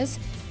areas.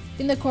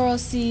 In the Coral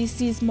Sea,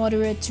 seas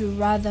moderate to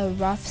rather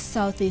rough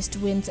southeast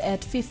winds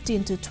at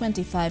 15 to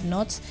 25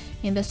 knots.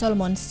 In the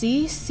Solomon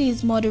Sea,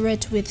 seas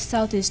moderate with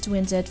southeast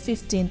winds at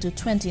 15 to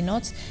 20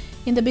 knots.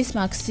 In the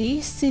Bismarck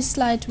Sea, seas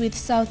slight with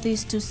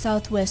southeast to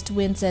southwest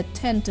winds at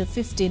 10 to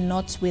 15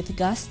 knots with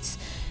gusts.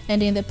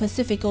 And in the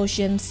Pacific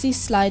Ocean, sea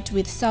slight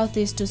with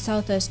southeast to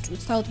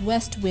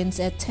southwest winds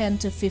at 10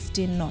 to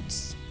 15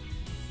 knots.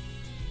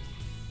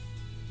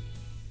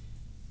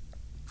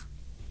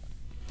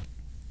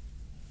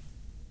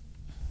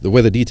 The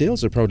weather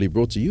details are proudly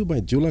brought to you by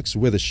Dulux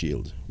Weather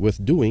Shield.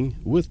 Worth doing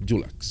with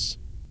Dulux.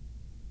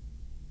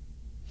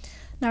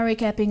 Now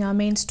recapping our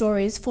main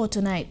stories for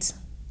tonight.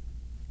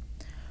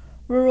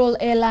 Rural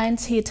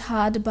airlines hit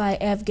hard by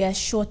AVGAS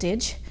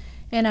shortage.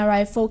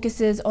 NRI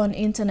focuses on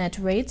internet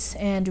rates,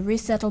 and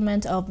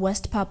resettlement of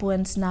West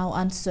Papuans now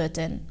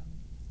uncertain.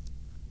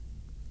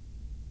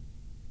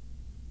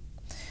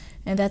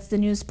 And that's the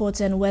news,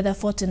 sports and weather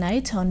for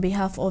tonight. On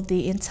behalf of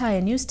the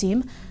entire news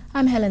team,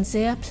 I'm Helen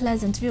Seya.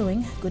 Pleasant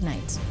viewing. Good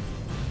night.